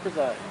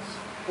unleprosized?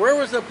 Where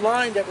was the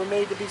blind that were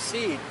made to be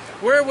seen?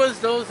 Where was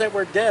those that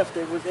were deaf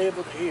that was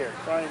able to hear,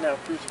 crying out,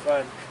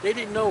 crucify Him? They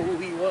didn't know who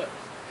He was.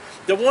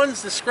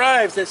 The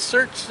scribes that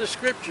searched the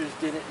scriptures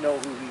didn't know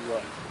who He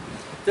was.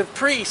 The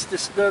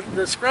priests,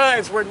 the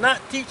scribes were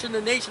not teaching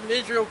the nation of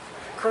Israel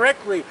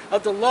correctly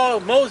of the law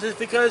of Moses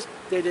because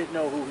they didn't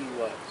know who He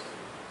was.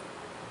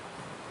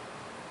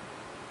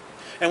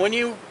 And when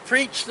you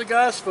preach the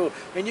gospel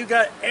and you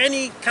got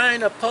any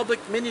kind of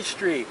public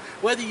ministry,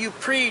 whether you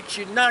preach,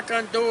 you knock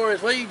on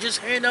doors, whether you just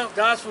hand out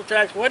gospel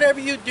tracts, whatever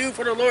you do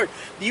for the Lord,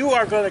 you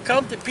are going to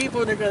come to people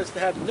and they're going to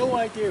have no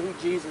idea who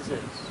Jesus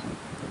is.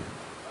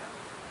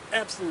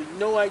 Absolutely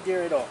no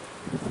idea at all.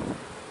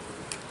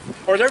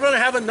 Or they're going to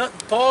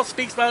have Paul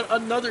speaks about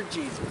another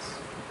Jesus.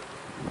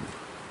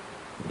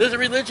 There's a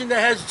religion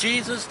that has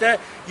Jesus that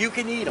you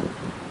can eat Him.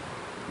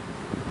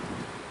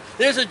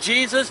 There's a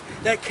Jesus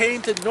that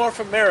came to North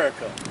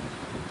America.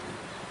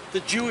 The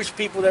Jewish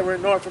people that were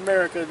in North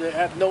America that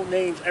have no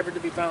names ever to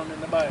be found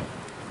in the Bible.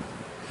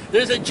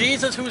 There's a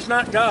Jesus who's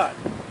not God.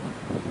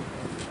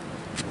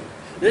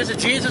 There's a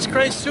Jesus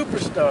Christ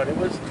superstar. It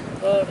was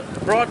a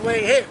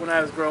Broadway hit when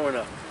I was growing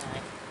up.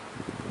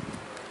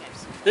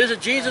 There's a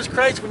Jesus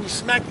Christ when you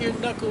smack your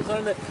knuckles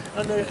on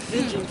the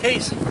engine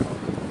casing.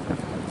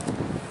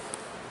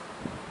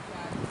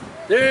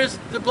 There's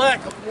the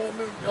black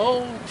woman.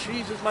 Oh,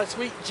 Jesus, my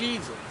sweet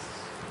Jesus.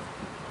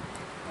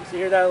 You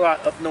hear that a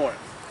lot up north.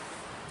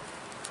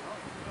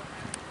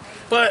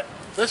 But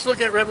let's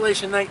look at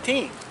Revelation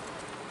 19.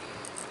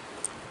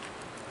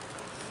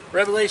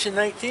 Revelation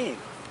 19.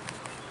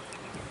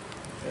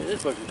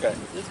 This book is good.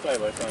 This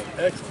Bible I find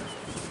excellent.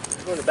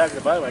 I go to the back of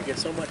the Bible, I get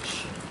so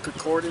much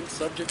concordance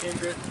subject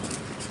into it.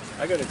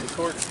 I got a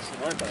concordance in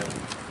my Bible.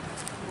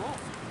 Cool.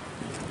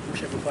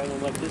 Wish I could find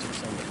one like this for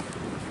somebody.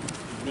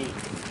 Neat.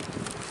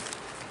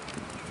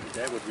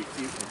 That would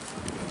refute me.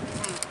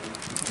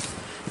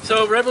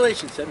 So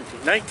Revelation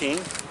 19.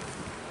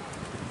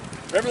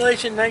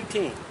 Revelation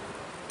 19.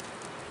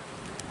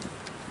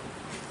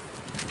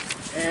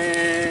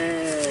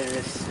 And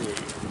let's see.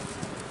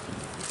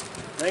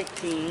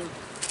 19.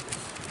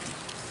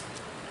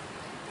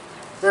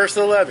 Verse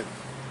 11.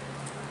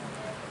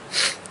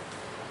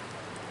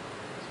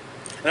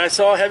 And I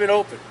saw heaven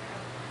open,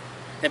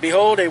 and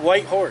behold, a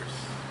white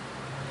horse.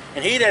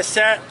 And he that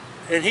sat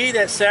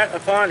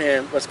upon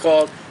him was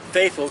called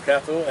Faithful,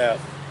 capital F,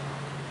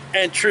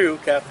 and True,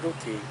 capital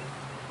T.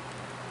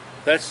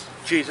 That's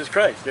Jesus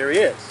Christ. There he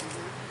is.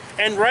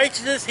 And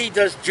righteousness he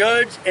does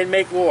judge and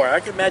make war. I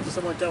can imagine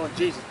someone telling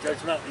Jesus,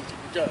 judge not, he should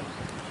be judged.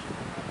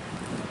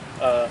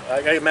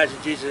 I can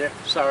imagine Jesus,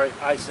 sorry,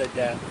 I said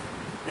that.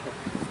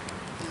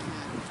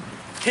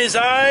 His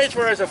eyes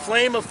were as a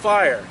flame of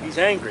fire. He's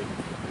angry.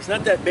 He's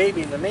not that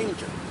baby in the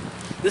manger.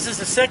 This is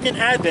the second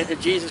advent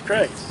of Jesus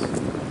Christ.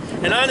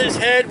 And on his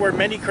head were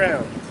many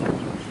crowns.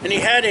 And he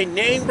had a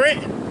name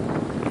written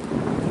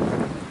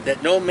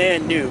that no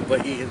man knew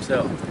but he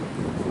himself.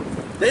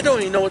 They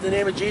don't even know what the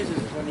name of Jesus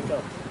is when he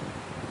comes.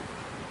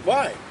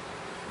 Why?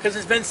 Because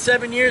it's been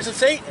 7 years of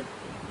Satan.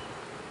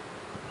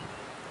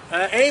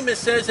 Amos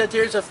says that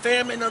there's a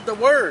famine of the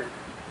word.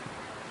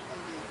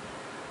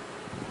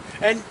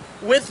 And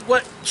with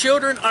what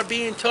children are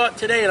being taught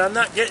today, and I'm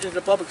not getting into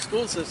the public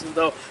school system,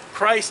 though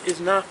Christ is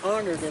not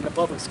honored in the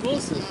public school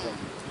system.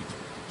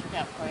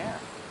 Yeah, prayer.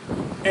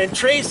 And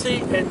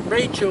Tracy and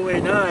Rachel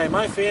and I,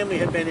 my family,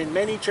 have been in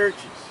many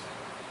churches.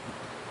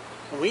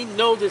 And we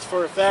know this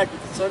for a fact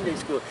at the Sunday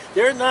school.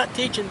 They're not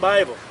teaching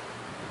Bible.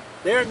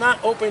 They're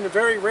not open,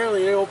 very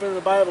rarely they open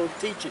the Bible and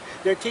teach it.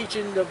 They're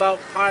teaching about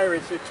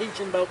pirates. They're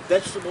teaching about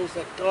vegetables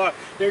that talk.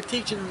 They're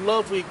teaching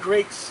lovely,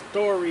 great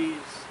stories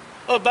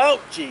about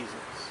Jesus.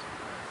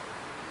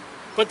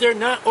 But they're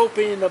not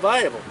opening the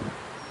Bible.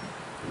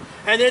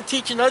 And they're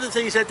teaching other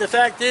things that the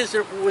fact is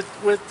that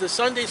with the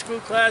Sunday school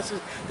classes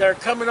that are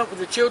coming up with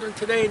the children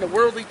today and the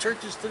worldly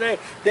churches today,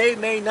 they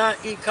may not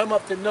come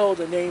up to know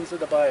the names of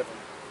the Bible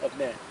of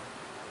men.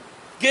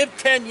 Give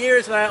 10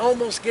 years and I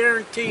almost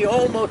guarantee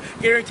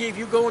if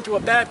you go into a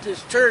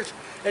Baptist church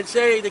and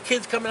say the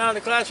kid's coming out of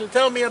the classroom,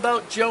 tell me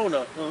about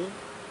Jonah.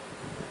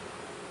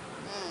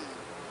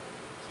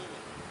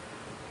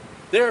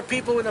 There are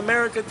people in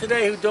America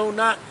today who do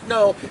not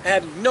know,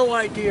 have no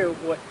idea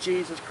what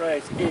Jesus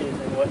Christ is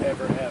and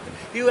whatever happened.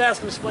 You ask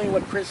them to explain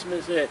what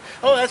Christmas is.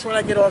 Oh, that's when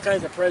I get all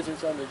kinds of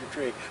presents under the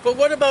tree. But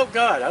what about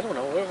God? I don't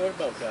know. What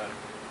about God?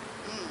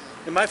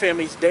 In my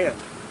family, he's damned.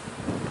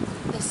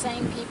 The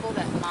same people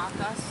that mock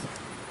us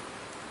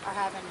are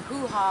having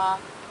hoo-ha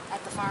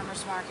at the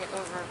farmer's market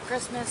over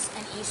Christmas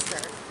and Easter.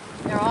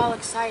 They're all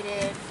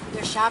excited.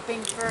 They're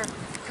shopping for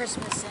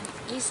Christmas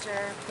and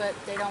Easter, but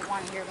they don't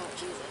want to hear about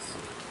Jesus,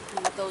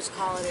 what those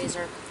holidays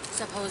are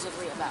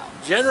supposedly about.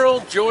 General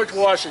George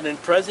Washington,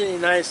 President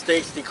of the United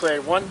States,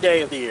 declared one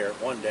day of the year,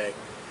 one day,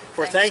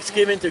 for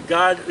Thanksgiving to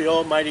God, the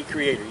Almighty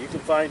Creator. You can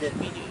find it.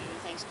 We do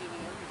Thanksgiving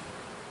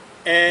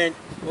And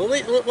well,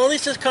 at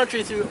least this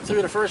country,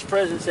 through the first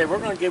president, said, we're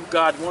going to give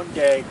God one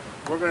day.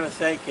 We're going to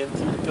thank him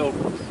through the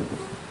pilgrims.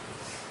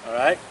 All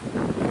right?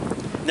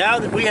 Now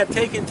that we have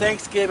taken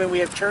Thanksgiving, we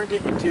have turned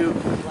it into,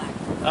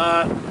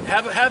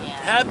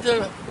 have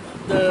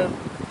the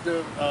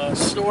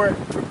store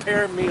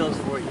prepare meals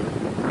for you.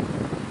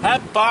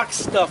 Have box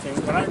stuffing,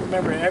 but I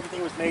remember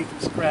everything was made from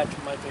scratch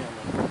for my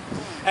family.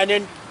 And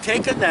then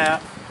take a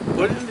nap,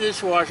 put it in the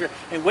dishwasher,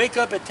 and wake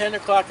up at 10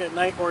 o'clock at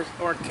night or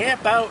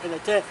camp out in a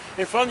tent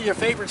in front of your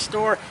favorite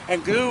store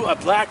and do a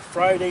Black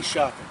Friday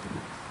shopping.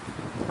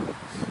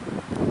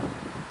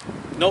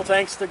 No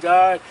thanks to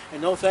God,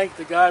 and no thanks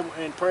to God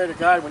and prayer to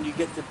God when you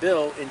get the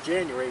bill in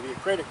January via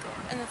credit card.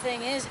 And the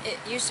thing is, it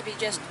used to be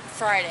just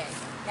Friday.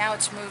 Now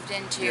it's moved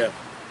into Yeah.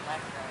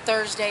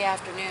 Thursday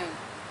afternoon.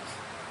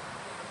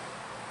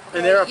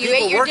 And there are You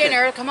people ate your working.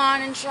 dinner, come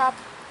on and shop.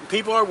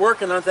 People are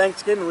working on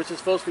Thanksgiving, which is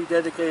supposed to be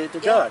dedicated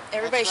to God.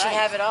 Everybody That's should right.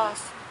 have it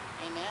off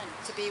Amen.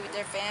 to be with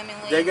their family.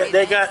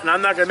 They got, and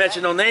I'm not going to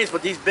mention no names,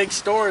 but these big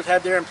stores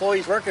have their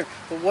employees working.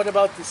 But what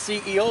about the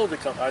CEO to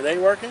come? Are they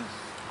working?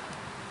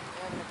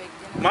 They're having a big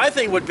dinner. My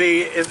thing would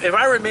be, if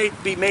I were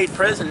be made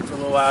president for a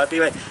little while, I'd be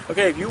like,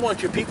 okay, if you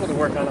want your people to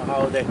work on a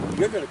holiday,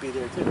 you're going to be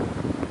there too.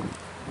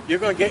 You're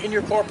going to get in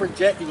your corporate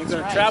jet and you're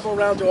going to travel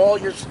around to all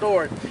your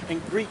stores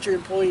and greet your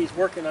employees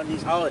working on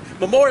these holidays.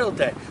 Memorial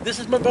Day. This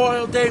is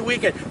Memorial Day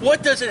weekend.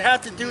 What does it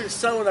have to do to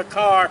selling a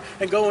car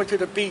and going to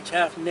the beach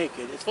half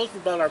naked? It's supposed to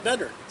be about our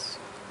veterans.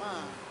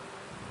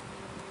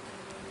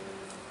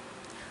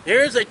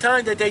 Here's a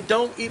time that they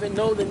don't even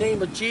know the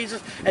name of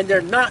Jesus, and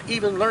they're not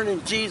even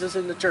learning Jesus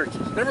in the churches.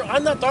 Remember,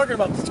 I'm not talking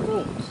about the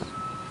schools.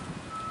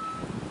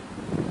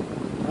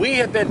 We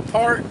have been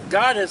part,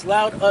 God has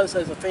allowed us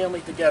as a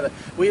family together.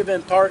 We have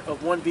been part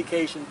of one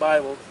vacation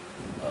Bible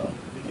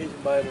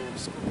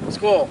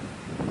school.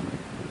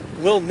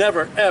 We'll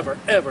never, ever,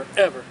 ever,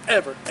 ever,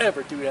 ever,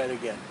 ever do that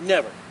again.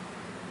 Never.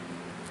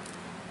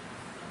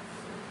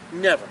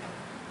 Never.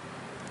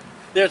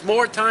 There's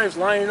more times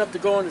lining up to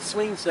go on the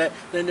swing set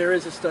than there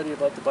is a study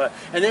about the Bible.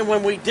 And then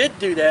when we did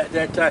do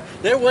that time,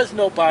 there was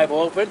no Bible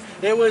open.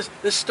 There was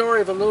the story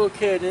of a little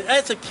kid. And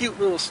that's a cute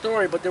little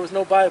story, but there was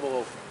no Bible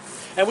open.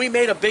 And we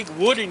made a big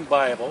wooden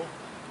Bible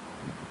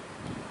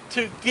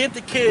to give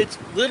the kids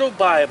little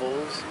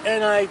Bibles,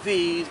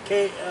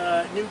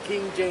 NIVs, New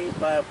King James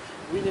Bible.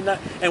 We did not.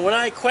 And when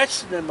I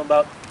questioned them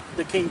about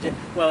the King James,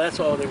 well, that's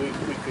all that we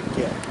could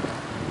get.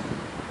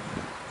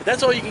 If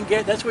that's all you can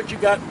get, that's what you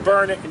got,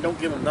 burn it and don't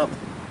give them nothing.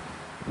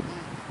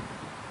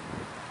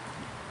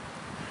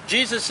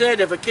 Jesus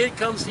said, if a kid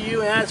comes to you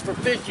and asks for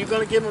fish, you're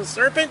going to give him a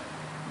serpent?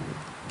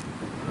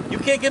 You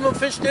can't give him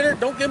fish dinner?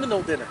 Don't give him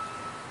no dinner.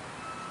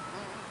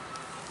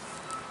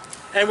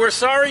 And we're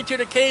sorry to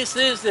the case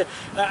is that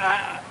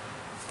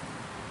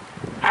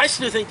I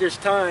still think there's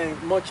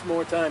time, much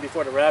more time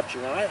before the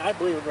rapture. Now, I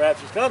believe the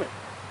rapture's coming.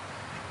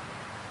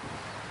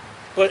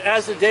 But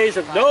as the days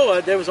of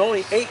Noah, there was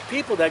only 8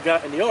 people that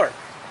got in the ark.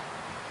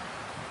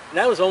 And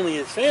that was only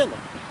his family.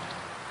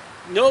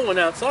 No one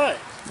outside.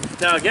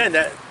 Now again,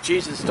 that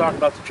Jesus is talking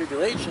about the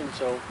tribulation,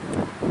 so.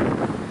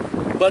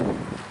 But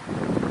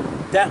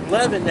that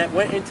leaven that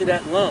went into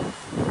that lump,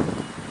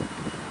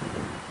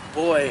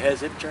 boy,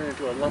 has it turned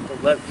into a lump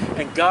of leaven.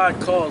 And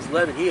God calls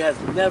leaven. He has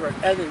never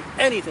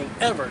anything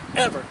ever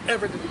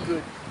to be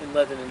good in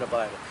leaven in the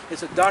Bible.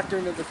 It's a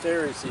doctrine of the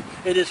Pharisees.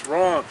 It is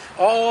wrong.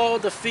 All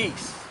the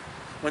feasts,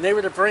 when they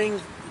were to bring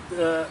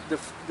the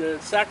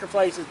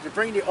sacrifices, to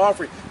bring the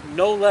offering,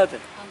 no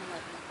leaven.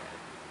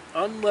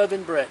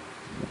 Unleavened bread.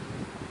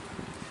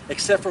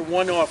 Except for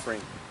one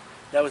offering.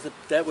 That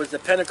was the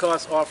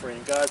Pentecost offering.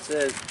 And God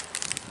says,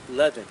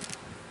 leaven.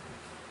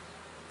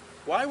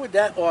 Why would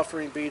that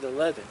offering be the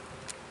leaven?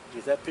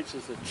 Because that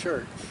pictures the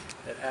church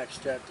at Acts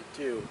chapter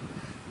 2.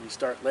 And you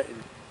start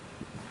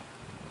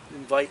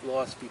invite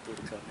lost people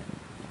to come in.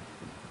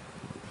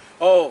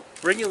 Oh,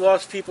 bring your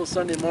lost people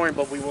Sunday morning,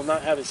 but we will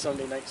not have a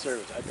Sunday night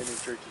service. I've been in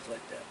churches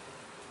like that.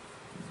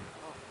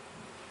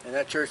 And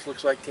that church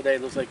looks like today,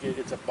 looks like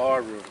it's a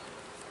bar room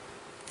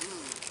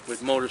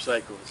with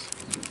motorcycles.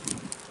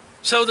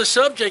 So the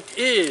subject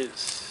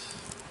is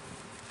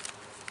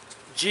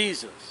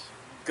Jesus,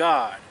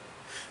 God.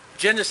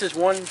 Genesis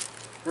 1,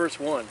 verse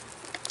 1.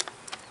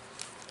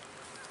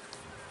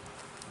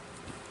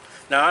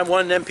 Now, I'm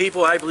one of them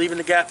people, I believe in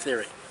the gap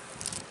theory.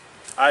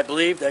 I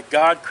believe that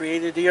God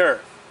created the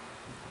earth.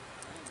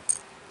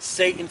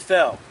 Satan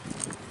fell.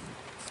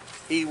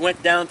 He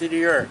went down to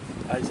the earth.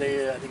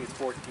 Isaiah, I think it's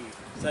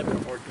 7 or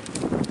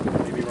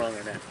 14. Maybe wrong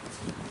on that.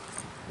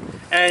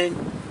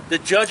 And the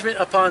judgment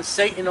upon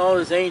Satan and all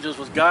his angels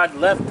was God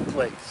left the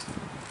place.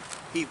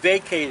 He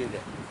vacated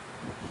it.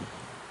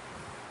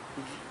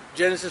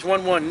 Genesis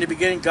 1:1, in the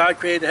beginning God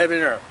created the heaven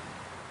and earth.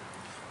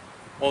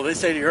 Well, they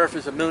say the earth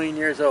is 1,000,000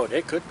 years old.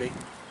 It could be.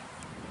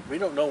 We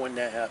don't know when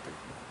that happened.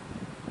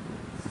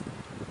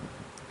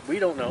 We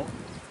don't know.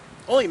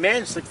 Only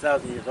man's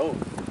 6,000 years old.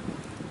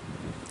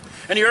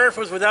 And the earth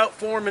was without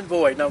form and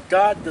void. Now,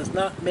 God does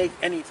not make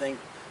anything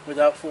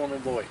without form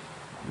and void.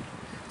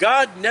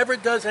 God never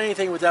does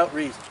anything without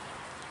reason.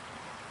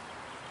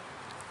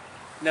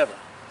 Never.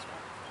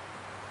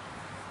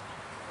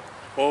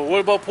 Well, what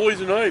about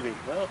poison ivy?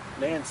 Well,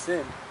 man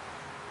sinned.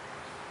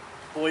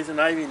 Poison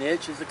ivy and the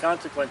itch is the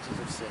consequences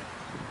of sin.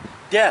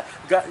 Death.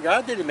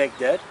 God didn't make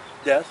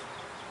death.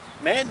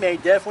 Man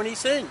made death when he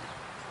sinned.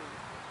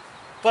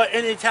 But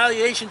in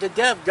retaliation to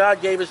death, God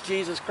gave us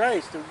Jesus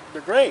Christ,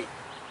 the great.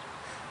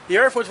 The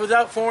earth was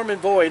without form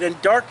and void,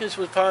 and darkness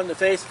was upon the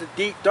face of the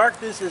deep.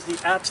 Darkness is the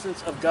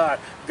absence of God.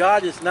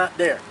 God is not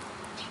there.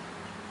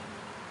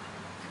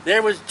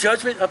 There was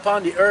judgment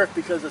upon the earth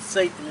because of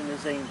Satan and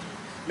his angels.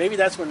 Maybe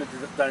that's when the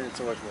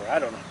dinosaurs were. I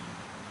don't know.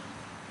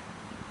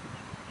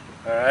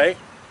 All right?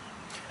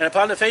 And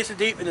upon the face of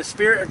the deep, and the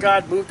Spirit of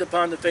God moved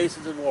upon the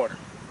faces of the water.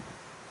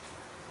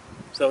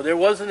 So there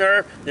was an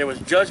earth, there was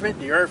judgment,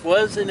 the earth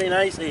was in an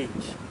ice age.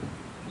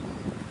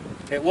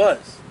 It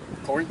was,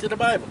 according to the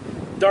Bible.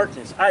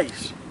 Darkness,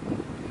 ice.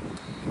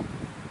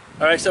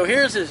 All right, so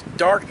here's this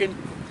darkened,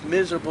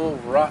 miserable,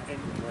 rotten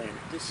planet.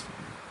 This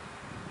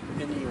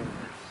in the universe.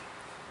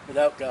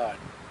 Without God.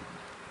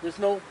 There's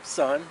no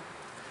sun.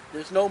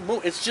 There's no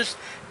moon. It's just,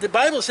 the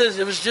Bible says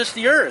it was just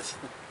the earth.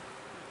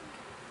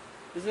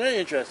 Isn't that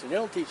interesting? They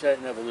don't teach that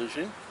in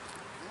evolution.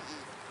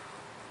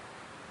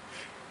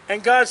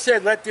 And God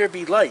said, let there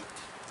be light.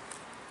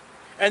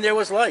 And there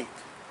was light.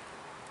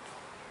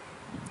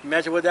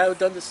 Imagine what that would have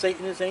done to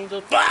Satan and his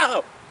angels.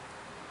 Wow!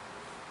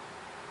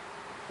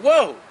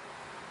 Whoa!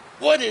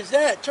 What is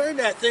that? Turn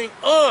that thing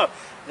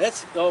off.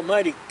 That's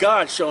Almighty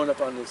God showing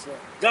up on this land.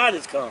 God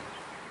has come.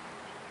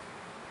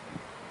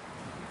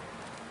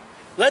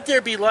 Let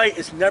there be light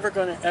is never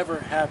going to ever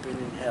happen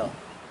in hell.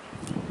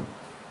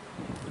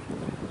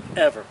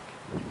 Ever.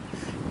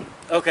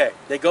 Okay,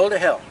 they go to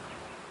hell.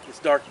 It's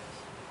darkness.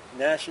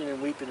 Gnashing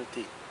and weeping of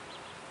teeth.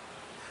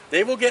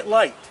 They will get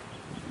light.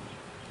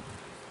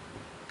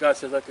 God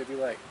says, let there be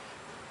light.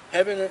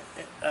 Heaven,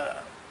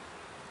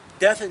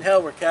 death and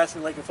hell were cast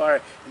in the lake of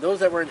fire. And those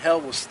that were in hell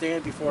will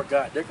stand before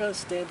God. They're going to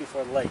stand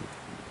before light.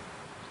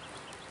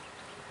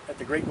 At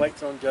the great white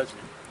throne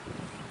judgment.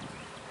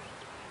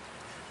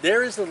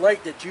 There is the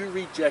light that you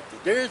rejected.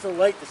 There is the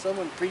light that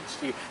someone preached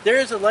to you. There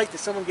is the light that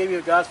someone gave you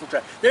a gospel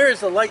tract. There is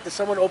the light that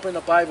someone opened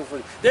a Bible for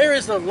you. There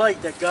is the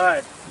light that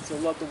God so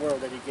loved the world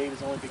that he gave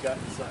his only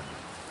begotten Son.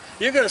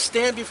 You're going to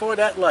stand before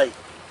that light.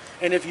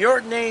 And if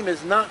your name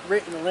is not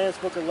written in the Lamb's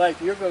Book of Life,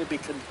 you're going to be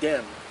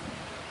condemned.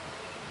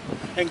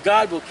 And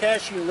God will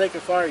cast you in the lake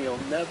of fire. You'll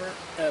never,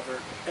 ever,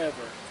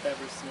 ever,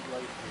 ever see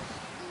light again.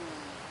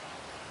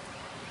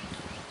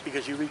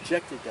 Because you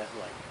rejected that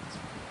light.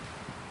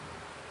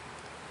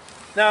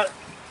 Now,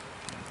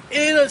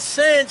 in a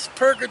sense,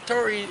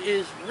 purgatory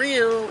is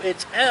real.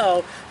 It's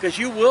hell, because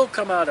you will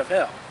come out of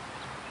hell.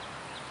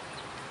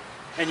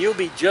 And you'll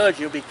be judged.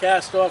 You'll be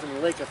cast off in the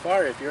lake of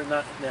fire if you're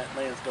not in that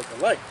Lamb's Book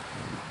of Life.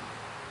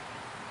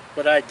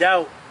 But I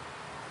doubt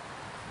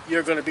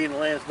you're going to be in the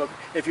Lamb's Book.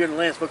 If you're in the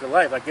Lamb's Book of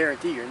Life, I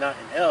guarantee you're not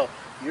in hell.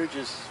 You're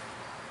just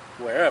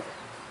wherever.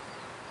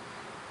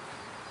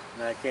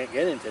 And I can't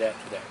get into that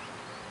today.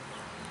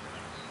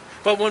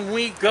 But when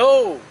we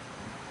go,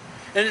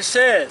 and it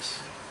says,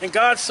 and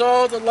God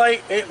saw the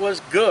light, it was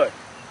good.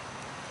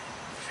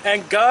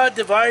 And God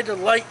divided the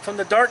light from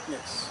the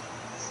darkness.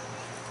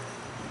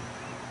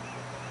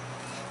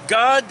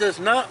 God does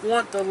not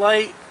want the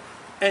light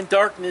and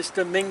darkness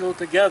to mingle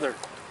together.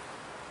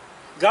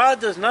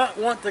 God does not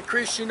want the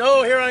Christian,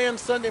 oh, here I am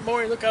Sunday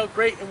morning, look how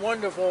great and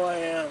wonderful I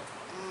am.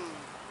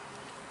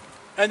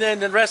 And then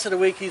the rest of the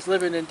week he's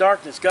living in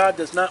darkness. God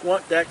does not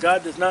want that.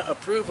 God does not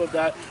approve of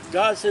that.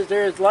 God says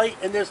there is light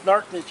and there's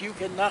darkness. You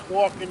cannot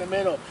walk in the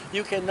middle.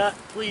 You cannot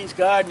please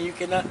God and you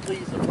cannot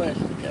please the flesh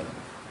together.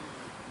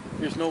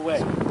 There's no way.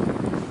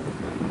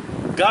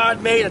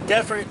 God made a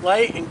different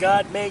light and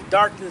God made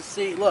darkness.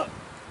 See, look.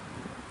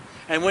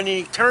 And when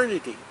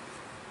eternity,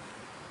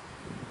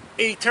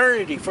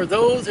 for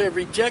those that have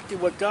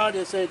rejected what God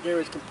has said, there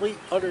is complete,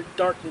 utter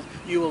darkness.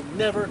 You will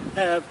never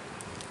have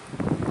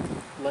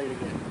light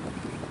again.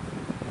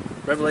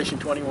 Revelation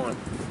 21.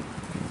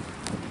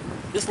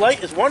 This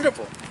light is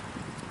wonderful.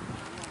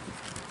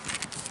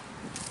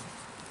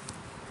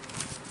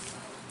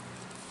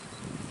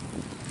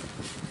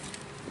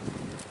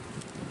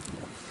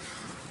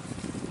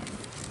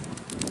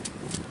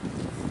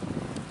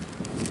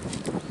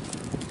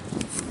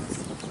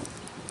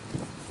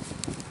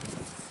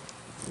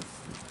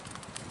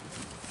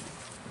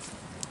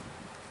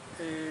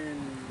 And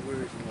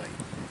where's the light?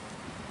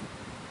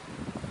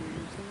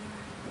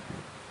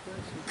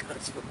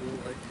 God's the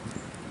light.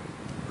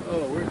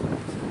 Oh, where's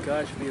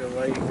God should be a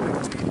light?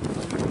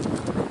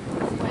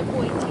 My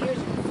boy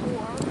tears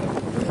before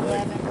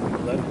 11.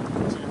 11.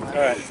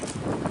 All right.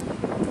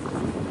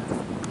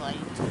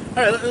 Light.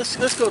 All right.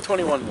 Let's go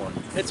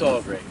 21:1. It's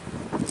all great.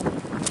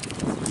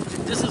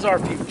 This is our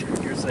future.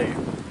 If you're saved.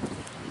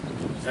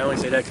 I only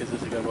say that because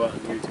this is going to go out on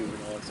YouTube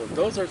and all that. So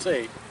those are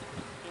saved.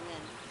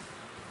 Amen.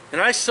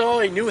 And I saw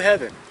a new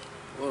heaven.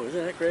 Whoa,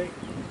 isn't that great?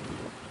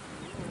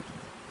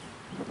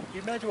 Can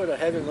you imagine what a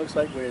heaven looks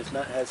like where it's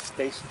not has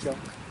space junk?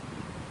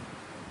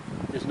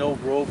 There's no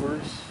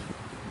rovers.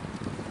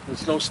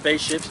 There's no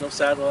spaceships, no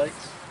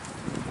satellites.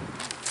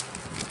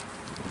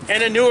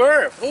 And a new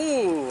earth.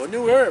 Ooh, a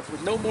new earth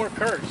with no more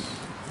curse.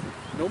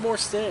 No more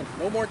sin.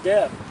 No more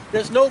death.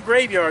 There's no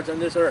graveyards on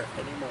this earth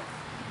anymore.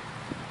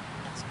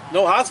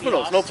 No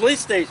hospitals. No police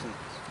stations.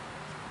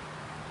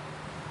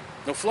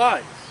 No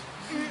flies.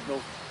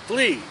 No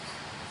fleas.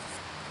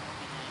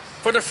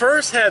 For the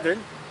first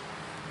heaven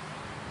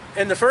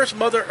and the first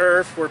Mother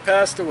Earth were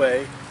passed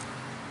away.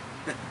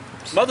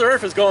 Mother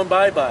Earth is going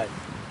bye-bye.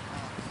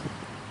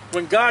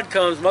 When God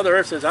comes, Mother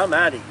Earth says, I'm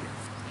out of here.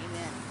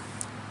 Amen.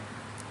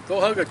 Go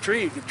hug a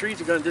tree. The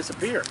trees are going to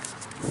disappear.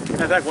 In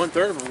fact,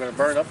 1/3 of them are going to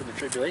burn up in the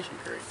tribulation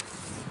period.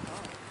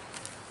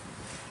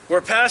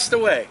 Were passed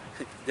away.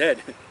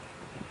 Dead.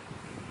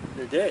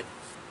 They're dead.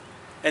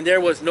 And there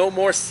was no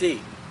more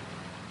sea.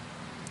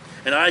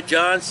 And I,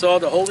 John, saw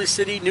the holy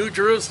city, New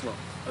Jerusalem.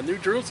 A New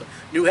Jerusalem.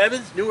 New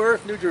heavens, new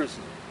earth, New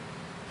Jerusalem.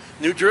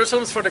 New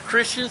Jerusalem is for the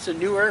Christians, the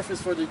new earth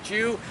is for the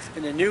Jew,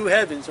 and the new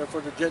heavens are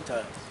for the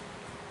Gentiles.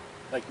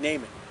 Like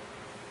Naaman.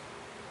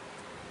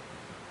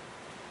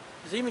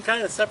 There's even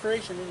kind of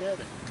separation in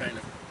heaven, kind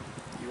of,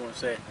 you want to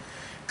say it.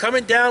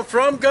 Coming down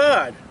from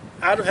God,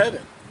 out of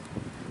heaven.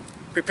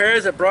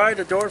 Prepares a bride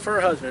adored for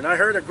her husband. And I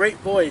heard a great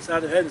voice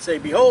out of heaven say,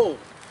 Behold,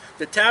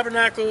 the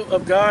tabernacle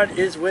of God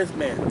is with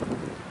men,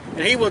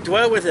 and he will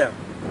dwell with them.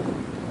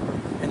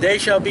 And they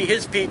shall be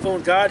his people,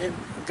 and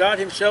God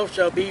himself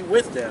shall be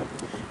with them,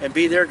 and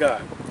be their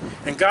God.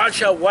 And God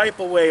shall wipe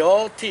away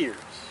all tears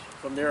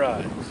from their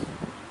eyes.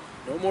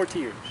 No more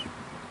tears.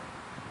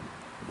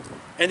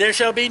 And there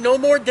shall be no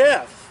more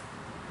death,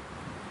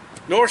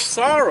 nor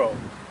sorrow.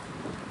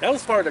 That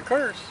was part of the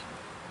curse.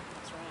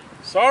 That's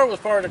right. Sorrow was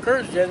part of the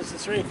curse,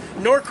 Genesis 3.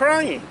 Nor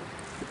crying.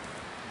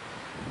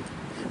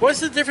 What's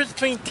the difference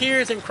between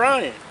tears and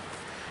crying?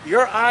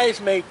 Your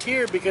eyes may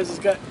tear because it's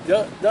got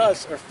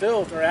dust or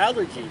filth or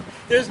allergies.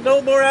 There's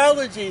no more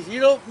allergies. You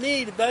don't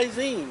need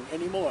Visine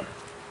anymore.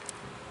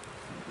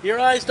 Your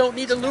eyes don't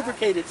need to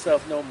lubricate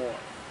itself no more.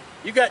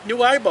 You got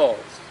new eyeballs.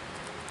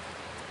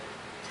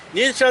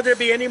 Neither shall there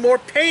be any more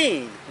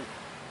pain.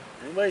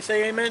 Anybody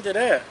say amen to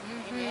that?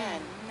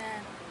 Amen.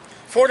 Amen.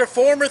 For the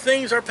former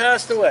things are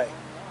passed away.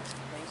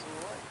 Praise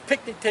the Lord.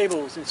 Picnic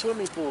tables and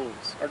swimming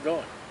pools are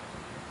gone.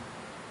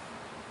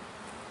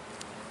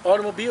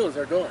 Automobiles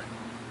are gone.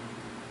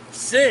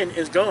 Sin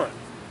is gone.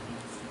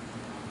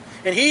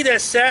 And he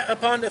that sat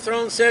upon the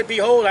throne said,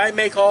 behold, I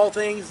make all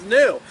things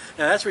new.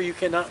 Now that's where you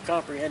cannot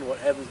comprehend what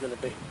heaven's going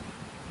to be.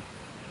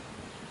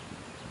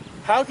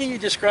 How can you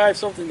describe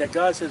something that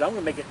God says, I'm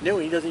going to make it new,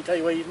 and he doesn't tell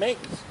you what he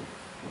makes?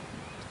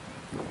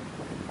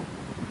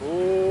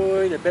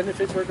 Boy, the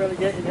benefits we're going to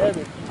get in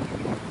heaven.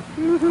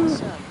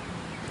 Awesome.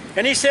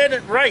 And he said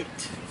it right,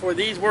 for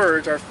these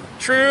words are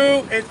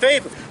true and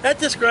faithful. That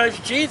describes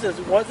Jesus,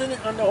 wasn't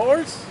it, on the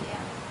horse? Yeah.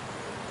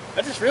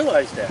 I just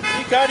realized that.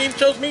 See, God even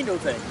shows me new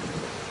things.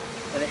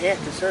 And an ant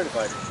can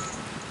certify it.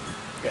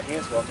 Got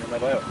ants walking in my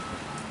Bible.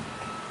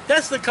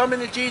 That's the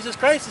coming of Jesus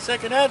Christ, the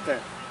second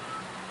advent.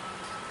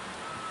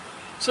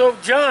 So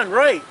John,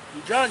 right.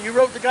 John, you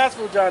wrote the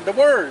Gospel of John, the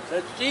words.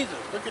 That's Jesus.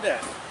 Look at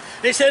that.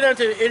 They said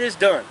unto him, it is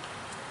done.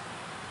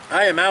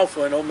 I am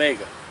Alpha and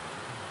Omega.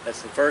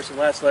 That's the first and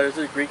last letters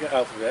of the Greek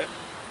alphabet.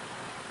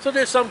 So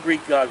there's some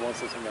Greek God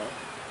wants us to know.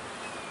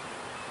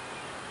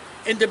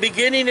 In the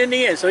beginning and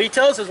the end. So he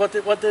tells us what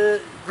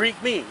the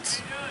Greek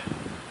means.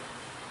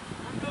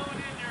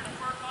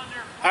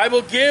 I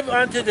will give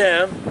unto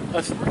them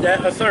a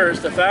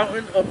thirst, a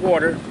fountain of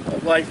water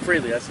of life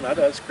freely. That's not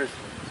us Christians.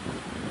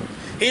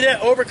 He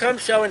that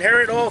overcomes shall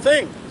inherit all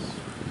things.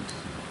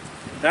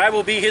 And I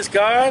will be his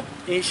God,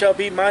 and he shall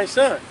be my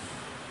son.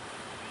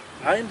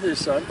 I am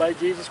his son by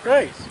Jesus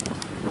Christ.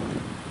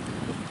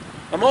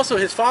 I'm also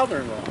his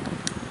father-in-law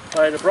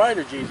by the bride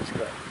of Jesus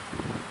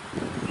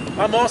Christ.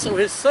 I'm also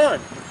his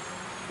son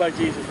by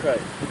Jesus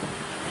Christ.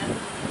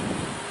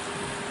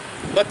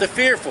 But the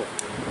fearful,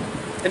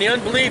 and the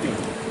unbelieving,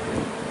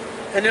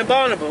 and the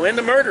abominable, and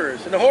the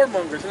murderers, and the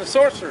whoremongers, and the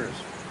sorcerers,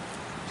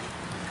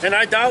 and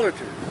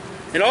idolaters,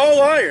 and all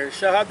liars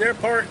shall have their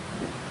part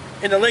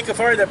in the lake of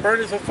fire that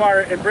burneth with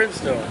fire and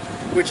brimstone,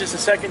 which is the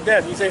second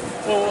death. You say,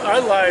 well, I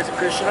lie as a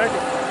Christian. I do.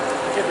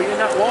 Yeah, but you're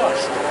not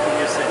washed in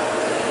your sin.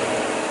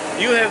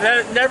 You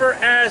have never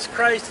asked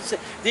Christ to say.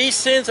 These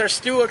sins are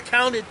still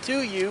accounted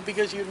to you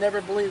because you've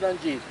never believed on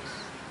Jesus.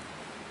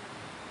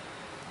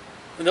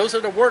 And those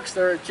are the works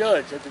that are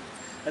judged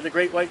at the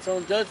great white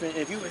throne judgment.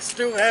 If you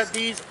still have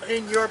these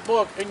in your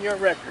book, in your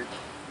record,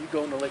 you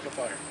go in the lake of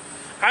fire.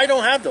 I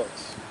don't have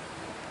those.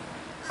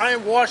 I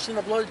am washed in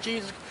the blood of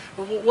Jesus.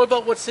 What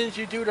about what sins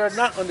you do that are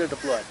not under the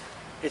blood?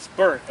 It's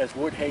burnt as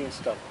wood, hay, and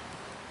stubble.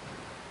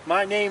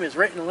 My name is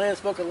written in the Lamb's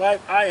Book of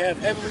Life. I have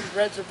heavenly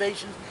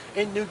reservations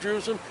in New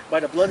Jerusalem by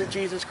the blood of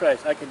Jesus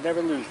Christ. I can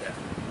never lose that.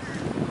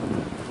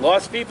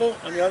 Lost people,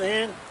 on the other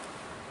hand,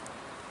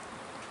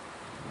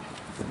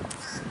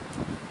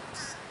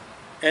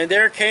 and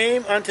there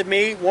came unto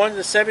me one of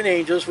the seven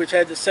angels, which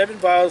had the seven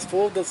vials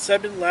full of the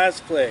seven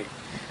last plagues,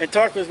 and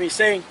talked with me,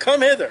 saying,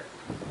 come hither,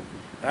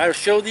 and I will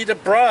show thee the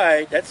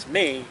bride, that's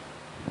me,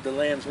 the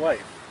Lamb's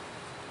wife.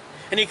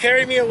 And he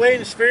carried me away in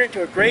the spirit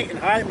to a great and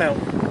high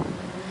mountain,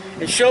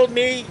 and showed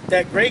me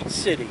that great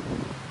city.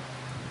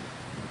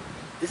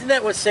 Isn't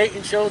that what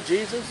Satan showed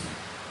Jesus?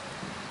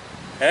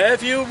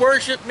 If you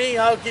worship me,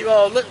 I'll give.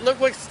 Oh, look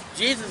what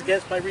Jesus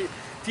gets by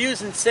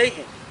refusing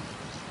Satan.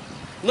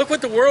 Look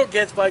what the world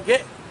gets by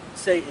getting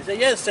Satan. Say,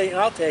 yes, Satan,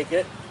 I'll take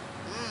it.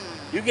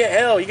 You get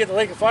hell, you get the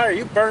lake of fire,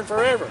 you burn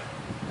forever.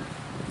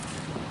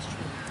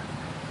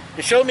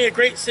 It showed me a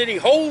great city,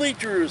 holy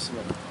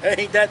Jerusalem.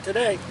 Ain't that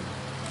today?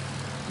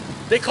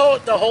 They call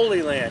it the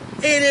Holy Land.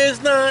 It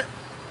is not.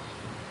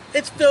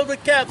 It's filled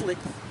with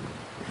Catholics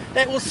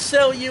that will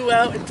sell you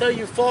out and tell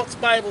you false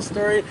Bible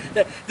story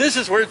that this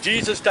is where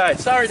Jesus died.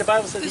 Sorry, the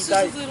Bible says he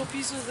died. This is a little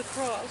piece of the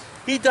cross.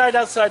 He died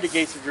outside the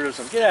gates of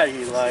Jerusalem. Get out of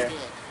here, liar.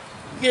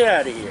 Get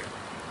out of here.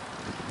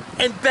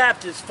 And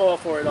Baptists fall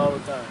for it all the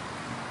time.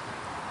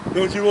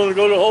 Don't you want to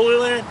go to the Holy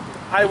Land?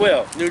 I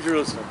will. New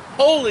Jerusalem.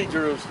 Holy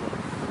Jerusalem.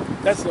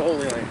 That's the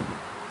Holy Land.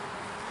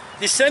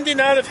 Descending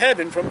out of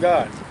heaven from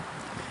God.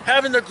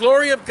 Having the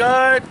glory of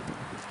God,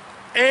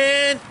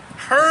 and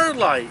her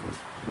light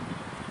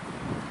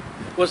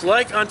was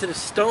like unto the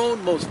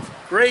stone most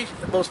great,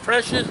 most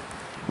precious,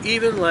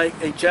 even like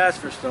a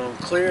jasper stone,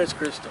 clear as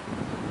crystal.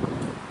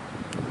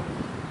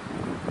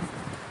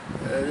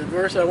 The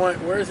verse I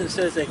want, where does it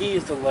says that he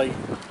is the light?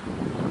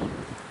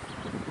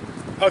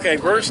 Okay,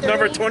 verse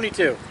number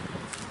 22.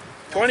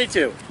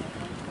 22.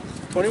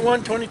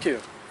 21, 22.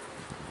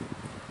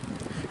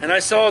 And I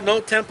saw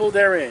no temple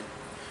therein,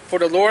 for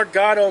the Lord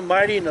God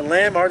Almighty and the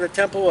Lamb are the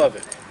temple of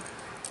it.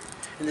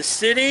 And the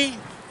city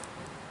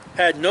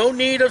had no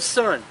need of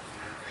sun.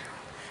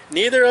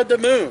 neither of the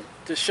moon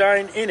to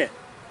shine in it.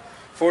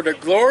 For the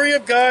glory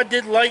of God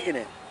did lighten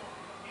it.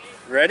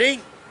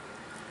 Ready?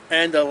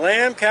 And the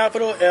Lamb,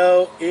 capital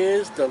L,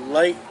 is the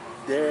light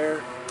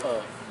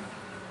thereof.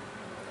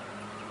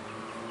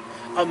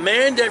 A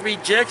man that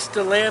rejects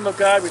the Lamb of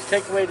God, which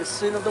take away the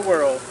sin of the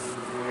world,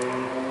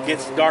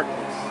 gets darkness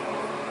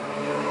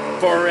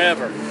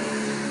forever.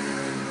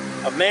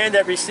 A man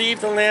that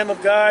receives the Lamb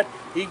of God,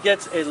 he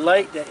gets a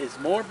light that is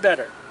more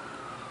better.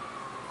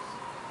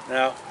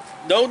 Now,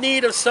 no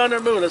need of sun or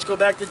moon. Let's go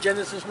back to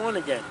Genesis 1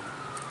 again.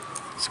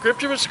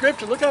 Scripture is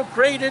scripture. Look how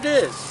great it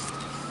is.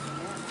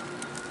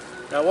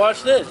 Now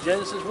watch this,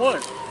 Genesis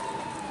 1.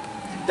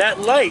 That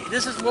light,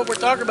 this is what we're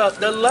talking about,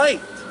 the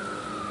light.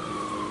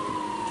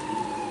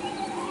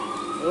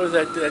 What is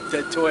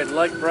that toy?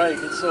 Light bright,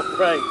 it's so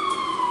bright.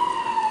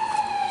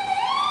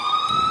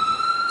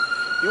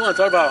 You want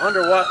to talk about a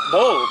 100-watt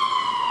bulb.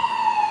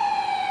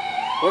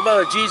 What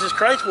about a Jesus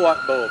Christ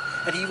watt bulb?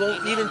 And he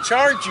won't even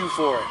charge you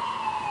for it.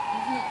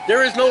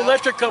 There is no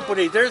electric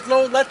company. There's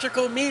no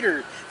electrical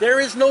meter. There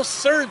is no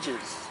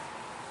surges.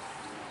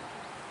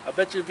 I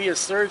bet you it'd be a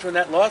surge when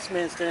that lost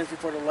man stands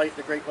before the light,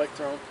 the great white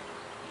throne.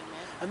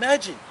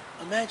 Imagine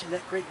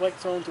that great white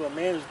throne to a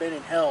man who's been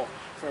in hell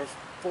for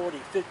 40,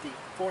 50,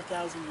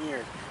 4,000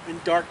 years in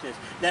darkness.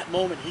 That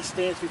moment he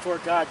stands before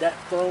God, that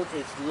throne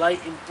is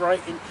light and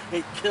bright, and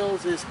it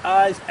kills his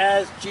eyes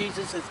as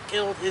Jesus has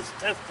killed his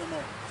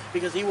testimony.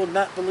 Because he will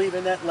not believe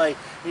in that light,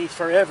 and he's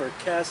forever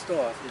cast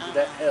off into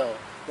that hell,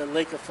 the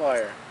lake of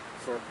fire,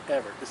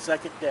 forever, the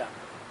second death.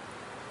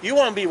 You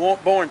want to be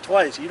born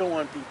twice, you don't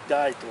want to be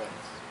died twice.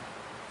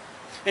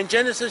 In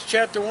Genesis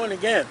chapter 1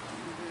 again,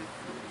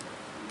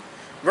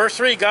 verse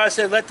 3, God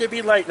said, let there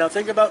be light. Now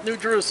think about New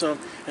Jerusalem,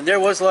 and there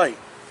was light.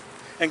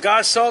 And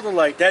God saw the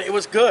light, that it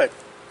was good.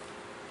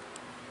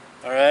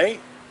 All right,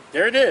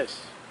 there it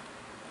is.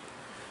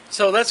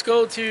 So let's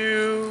go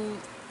to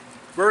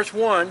verse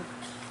 1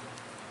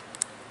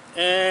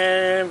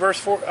 and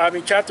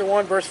chapter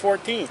 1, verse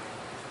 14.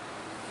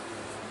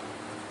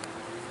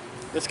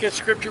 Let's get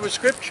scripture with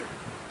scripture.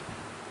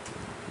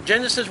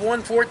 Genesis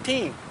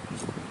 1:14.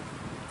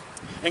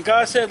 And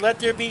God said, let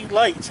there be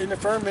lights in the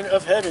firmament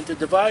of heaven to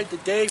divide the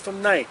day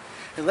from night,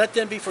 and let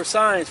them be for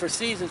signs, for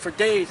seasons, for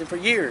days, and for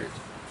years.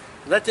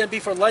 Let them be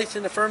for lights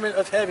in the firmament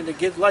of heaven to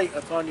give light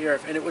upon the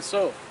earth. And it was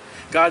so.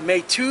 God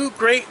made two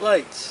great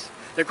lights.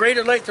 The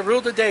greater light to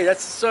rule the day,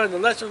 that's the sun. The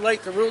lesser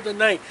light to rule the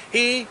night.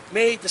 He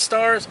made the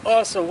stars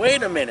also.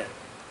 Wait a minute.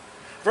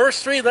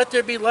 Verse 3, let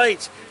there be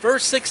lights.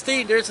 Verse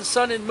 16, there's the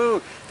sun and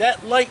moon.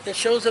 That light that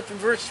shows up in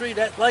verse 3,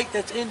 that light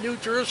that's in New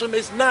Jerusalem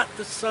is not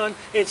the sun,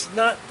 it's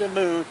not the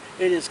moon.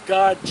 It is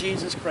God,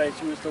 Jesus Christ,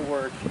 who is the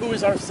Word, who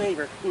is our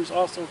Savior, who is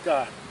also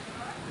God.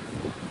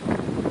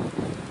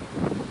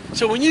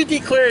 So when you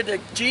declare that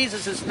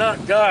Jesus is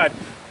not God,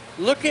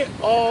 look at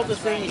all the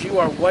things you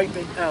are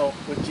wiping out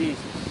with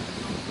Jesus.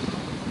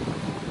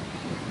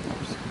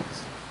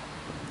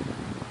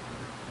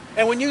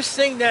 And when you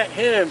sing that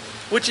hymn,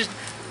 which is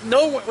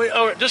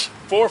just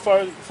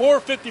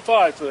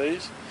 455,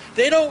 please.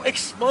 They don't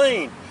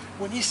explain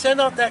when you send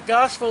out that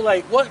gospel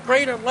light, what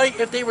greater light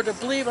if they were to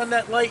believe on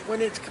that light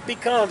when it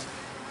becomes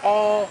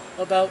all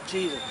about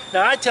Jesus.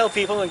 Now I tell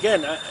people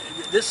again,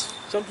 this is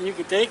something you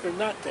can take or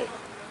not take.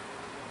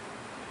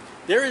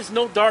 There is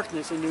no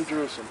darkness in New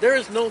Jerusalem. There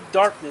is no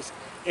darkness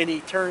in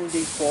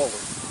eternity forward.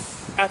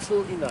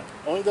 Absolutely none.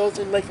 Only those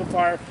in lake of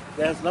fire.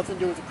 That has nothing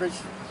to do with the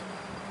Christians.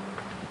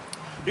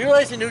 Do you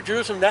realize in New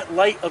Jerusalem that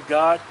light of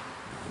God?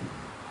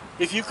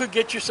 If you could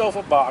get yourself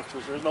a box,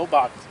 which there's no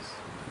boxes,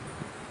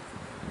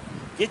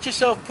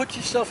 put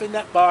yourself in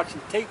that box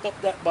and tape up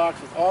that box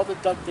with all the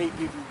duct tape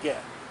you can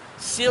get.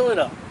 Seal it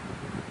up.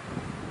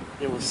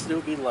 There will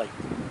still be light.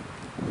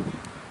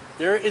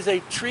 There is a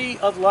tree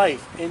of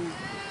life in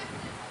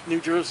New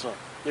Jerusalem.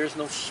 There's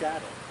no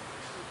shadow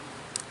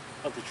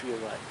of the tree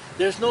of life.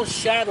 There's no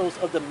shadows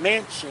of the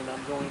mansion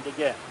I'm going to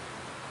get.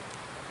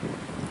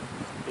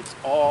 It's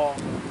all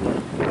light.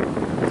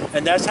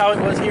 And that's how it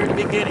was here in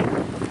the beginning.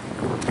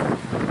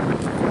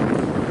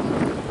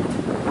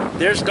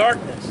 There's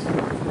darkness,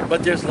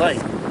 but there's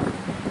light.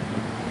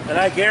 And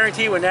I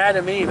guarantee when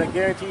Adam and Eve, I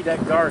guarantee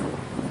that garden,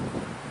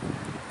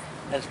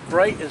 as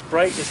bright as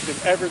could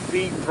ever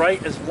be,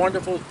 bright as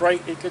wonderful as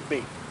bright it could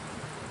be.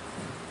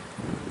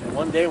 And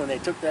one day when they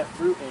took that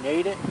fruit and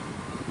ate it,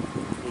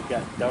 it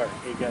got dark,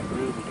 it got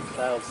gloomy, the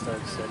clouds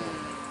started settling in.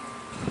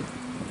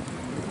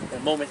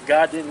 That moment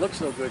God didn't look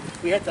so good.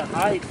 We had to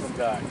hide from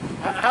God.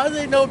 How did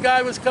they know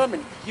God was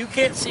coming? You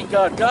can't see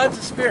God. God's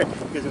a spirit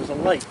because there was a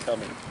light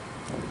coming.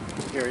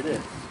 Here it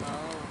is.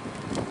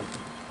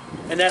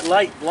 And that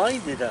light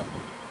blinded them.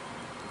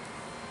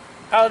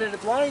 How did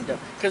it blind them?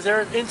 Because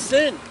they're in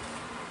sin.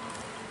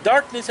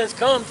 Darkness has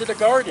come to the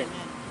garden.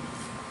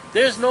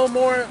 There's no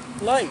more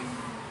light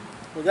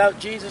without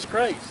Jesus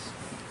Christ.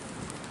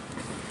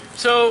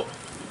 So,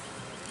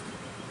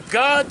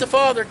 God the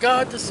Father,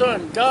 God the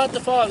Son, God the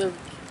Father,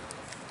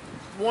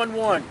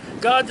 1-1.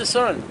 God the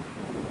Son,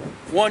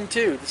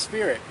 1-2, the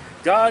Spirit.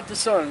 God the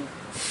Son,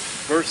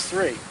 verse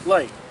 3,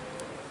 light.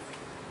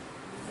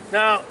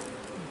 Now,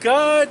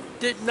 God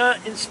did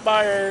not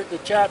inspire the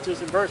chapters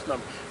and verse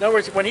numbers. In other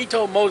words, when he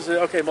told Moses,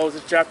 okay,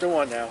 Moses, chapter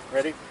 1 now,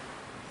 ready?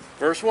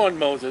 Verse 1,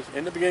 Moses,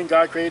 in the beginning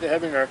God created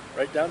heaven and earth.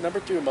 Write down number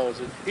 2,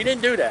 Moses. He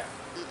didn't do that.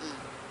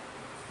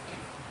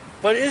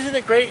 But isn't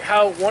it great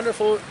how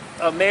wonderful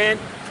a man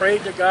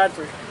prayed to God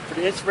for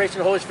the inspiration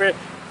of the Holy Spirit?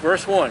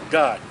 Verse 1,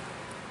 God.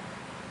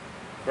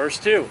 Verse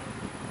 2,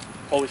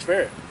 Holy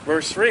Spirit.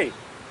 Verse 3,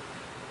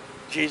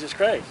 Jesus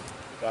Christ.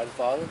 God the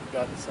Father,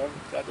 God the Son,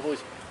 God the Holy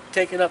Spirit.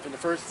 Taken up in the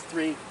first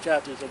 3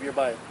 chapters of your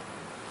Bible.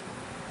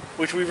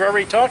 Which we've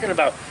already talking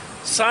about.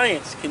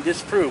 Science can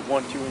disprove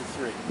 1, 2, and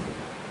 3.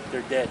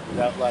 They're dead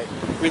without light.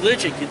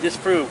 Religion can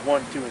disprove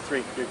 1, 2, and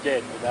 3. They're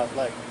dead without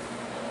light.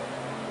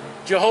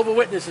 Jehovah's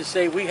Witnesses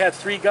say we have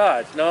 3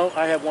 gods. No,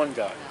 I have 1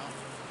 God.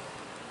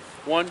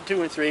 1,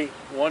 2, and 3.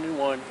 1 and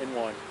 1 and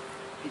 1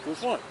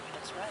 equals 1.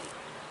 That's right.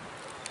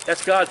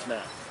 That's God's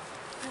math.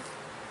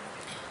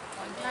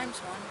 1 times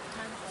 1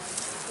 times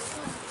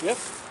 1 equals 1. Yep.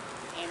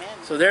 Amen.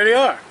 So there they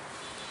are.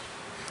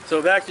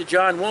 So back to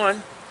John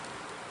 1.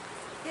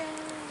 Yay.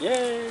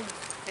 Yay.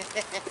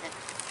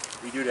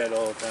 We do that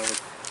all the time.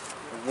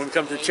 When we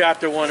come to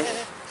chapter 1,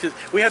 because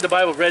we have the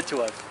Bible read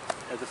to us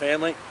as a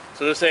family.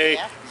 So they'll say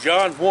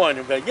John 1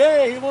 and we'll be like,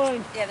 yay, he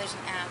won. Yeah, there's an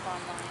app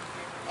online.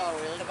 Oh,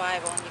 really? The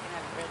Bible, and you can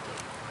have it read to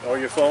you. Or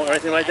your phone or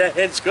anything like that.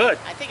 It's good.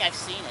 I think I've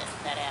seen it,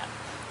 that app.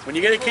 When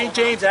you get a King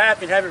James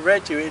app and have it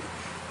read to you,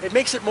 it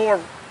makes it more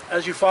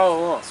as you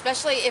follow along.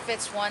 Especially if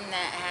it's one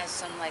that has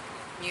some like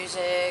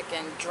music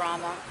and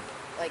drama.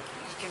 Like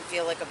you can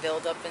feel like a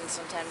build up in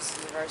sometimes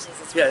the verses.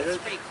 It's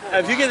pretty cool.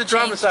 If you get the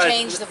drama side,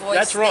 change the voice.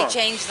 that's wrong. They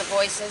change the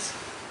voices.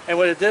 And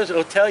what it does,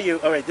 it'll tell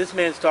you, all right, this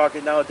man's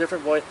talking now, a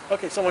different voice.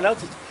 Okay, someone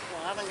else is.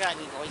 Well, I haven't got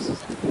any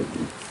voices out.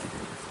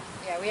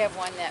 Yeah, we have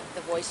one that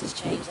the voices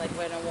change. Like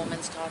when a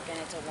woman's talking,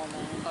 it's a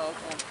woman. Oh,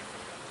 okay.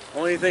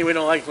 Only thing we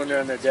don't like is when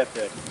they're on their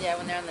deathbed. Yeah,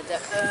 when they're on the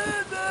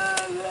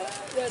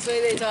that's the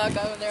way they talk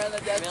when they're on the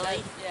deathbed.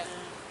 Really? Yeah.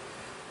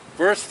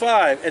 Verse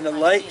 5, and the I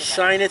light see that.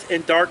 shineth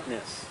in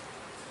darkness.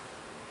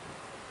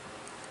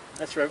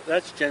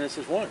 That's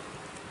Genesis 1.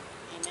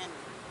 Amen.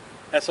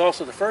 That's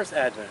also the first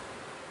Advent.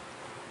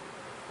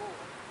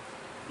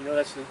 You know,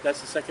 that's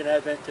the second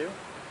Advent too.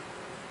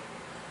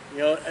 You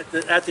know,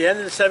 at the end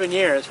of the 7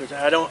 years, which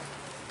I don't,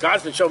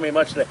 God's been showing me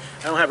much that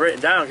I don't have written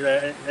down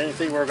because I didn't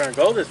think we were going to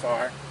go this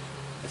far,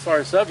 as far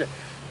as subject.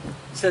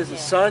 It says the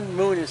sun,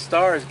 moon, and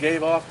stars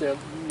gave off their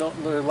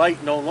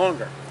light no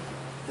longer.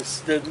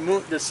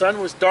 The sun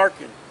was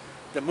darkened.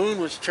 The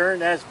moon was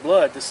turned as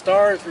blood. The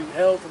stars were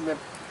held from them.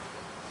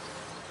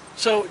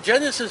 So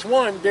Genesis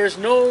 1, there's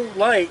no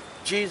light.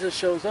 Jesus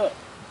shows up.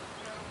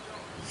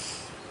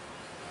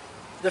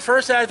 The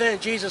first advent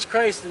of Jesus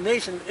Christ, the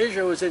nation of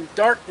Israel is in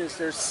darkness.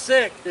 They're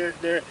sick.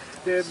 They're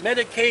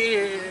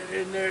medicated,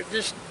 and they're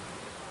just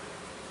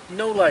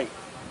no light.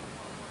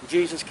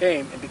 Jesus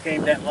came and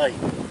became that light.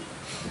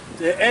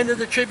 The end of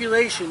the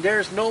tribulation,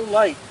 there's no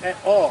light at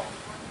all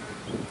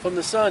from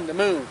the sun, the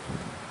moon,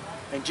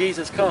 and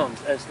Jesus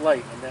comes as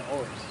light on that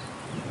horse.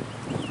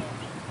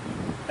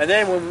 And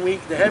then when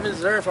the heavens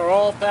and earth are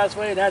all passed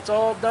away, and that's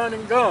all done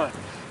and gone,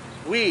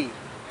 we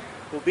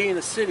will be in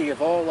the city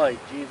of all light,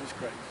 Jesus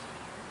Christ,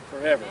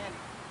 forever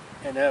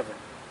and ever.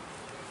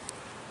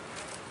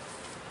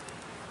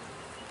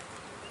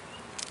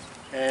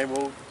 And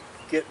we'll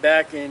get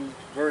back in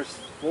verse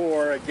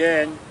 4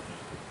 again.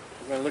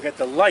 We're going to look at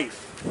the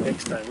life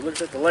next time. We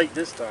looked at the light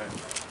this time.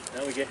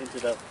 Now we get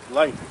into the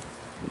life.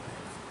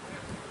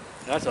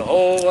 That's a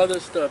whole other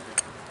stuff.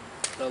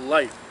 The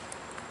life.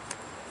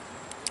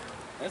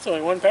 That's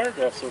only one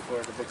paragraph so far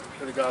in the book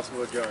of the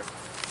Gospel of John.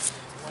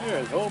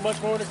 There's a whole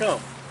bunch more to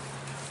come.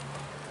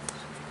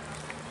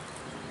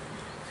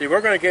 See,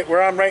 we're going to get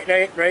where I'm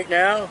right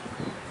now.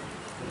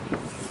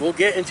 We'll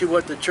get into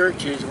what the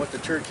church is and what the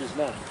church is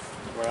not.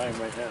 Where I am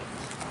right now.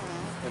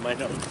 In my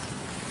notes.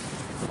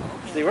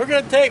 See, we're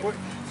going to take.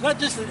 It's not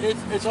just.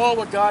 It's all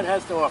what God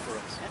has to offer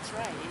us. That's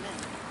right.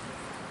 Amen.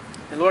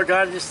 And Lord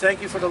God, I just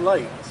thank you for the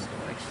light.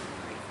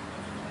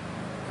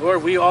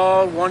 Lord, we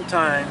all one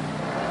time,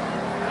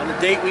 on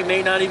a date we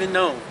may not even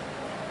know,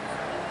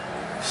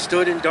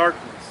 stood in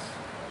darkness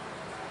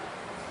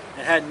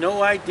and had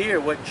no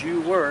idea what you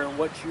were and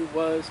what you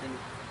was and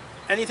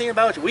anything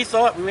about you. We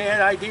thought we may have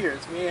had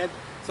ideas, we may have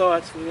had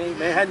thoughts, we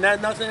may have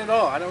had nothing at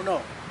all. I don't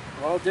know.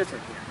 We're all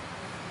different here.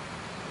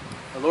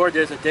 But Lord,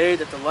 there's a day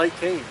that the light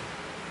came.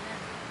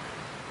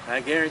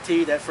 I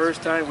guarantee that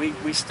first time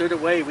we stood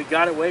away, we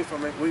got away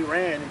from it, we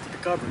ran into the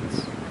cupboards.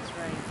 That's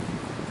right.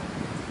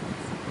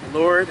 And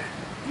Lord,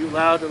 you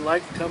allowed the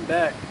light to come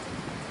back.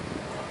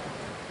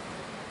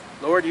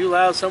 Lord, you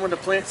allowed someone to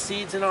plant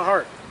seeds in our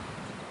heart.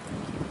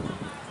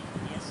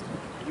 Yes.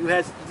 You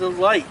had the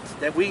light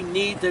that we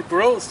need to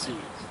grow seeds.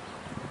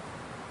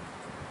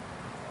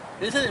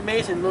 Isn't it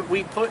amazing? Look,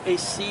 we put a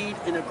seed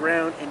in the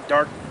ground in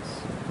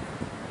darkness,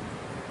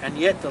 and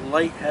yet the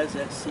light has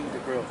that seed to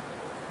grow.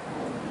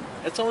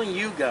 That's only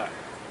you, God.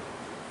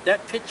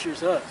 That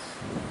pictures us.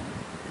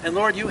 And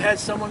Lord, you had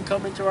someone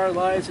come into our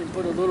lives and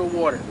put a little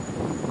water.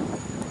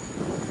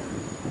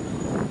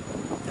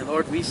 And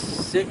Lord, we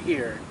sit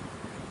here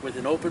with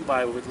an open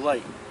Bible, with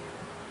light.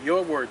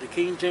 Your word, the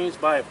King James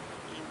Bible.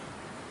 Amen.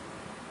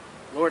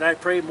 Lord, I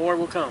pray more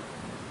will come.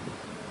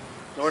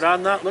 Lord,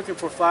 I'm not looking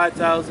for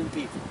 5,000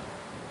 people.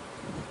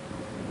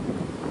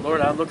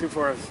 Lord, I'm looking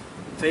for a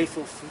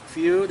faithful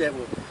few that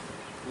will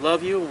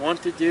love you and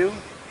want to do.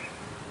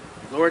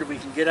 Lord, we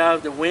can get out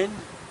of the wind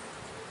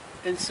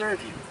and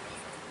serve you.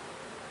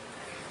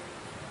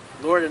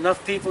 Lord,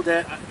 enough people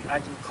that I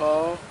can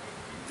call,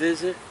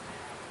 visit.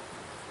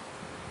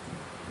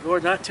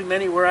 Lord, not too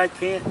many where I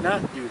can't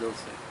not do those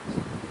things.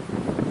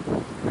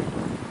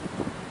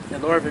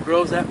 And Lord, if it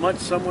grows that much,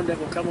 someone that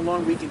will come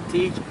along, we can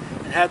teach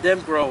and have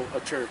them grow a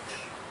church.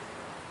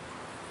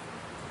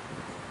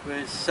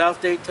 With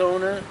South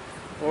Daytona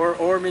or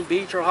Ormond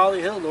Beach or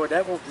Holly Hill, Lord,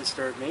 that won't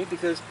disturb me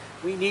because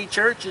we need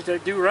churches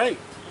that do right.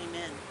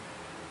 Amen.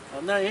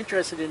 I'm not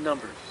interested in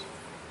numbers.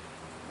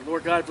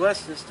 Lord God,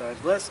 bless this time.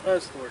 Bless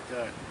us, Lord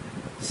God.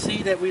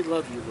 See that we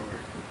love you, Lord,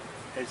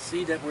 and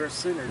see that we're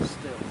sinners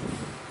still.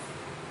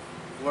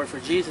 Lord, for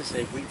Jesus'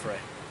 sake, we pray.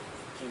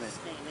 In Amen.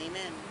 Jesus' name,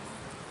 amen.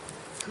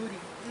 Cootie.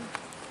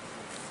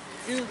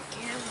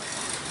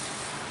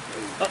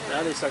 Oh,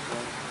 now they start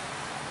going.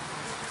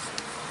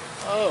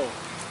 Oh.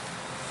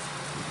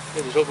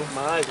 I just opened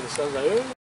my eyes and the sun's like, oh.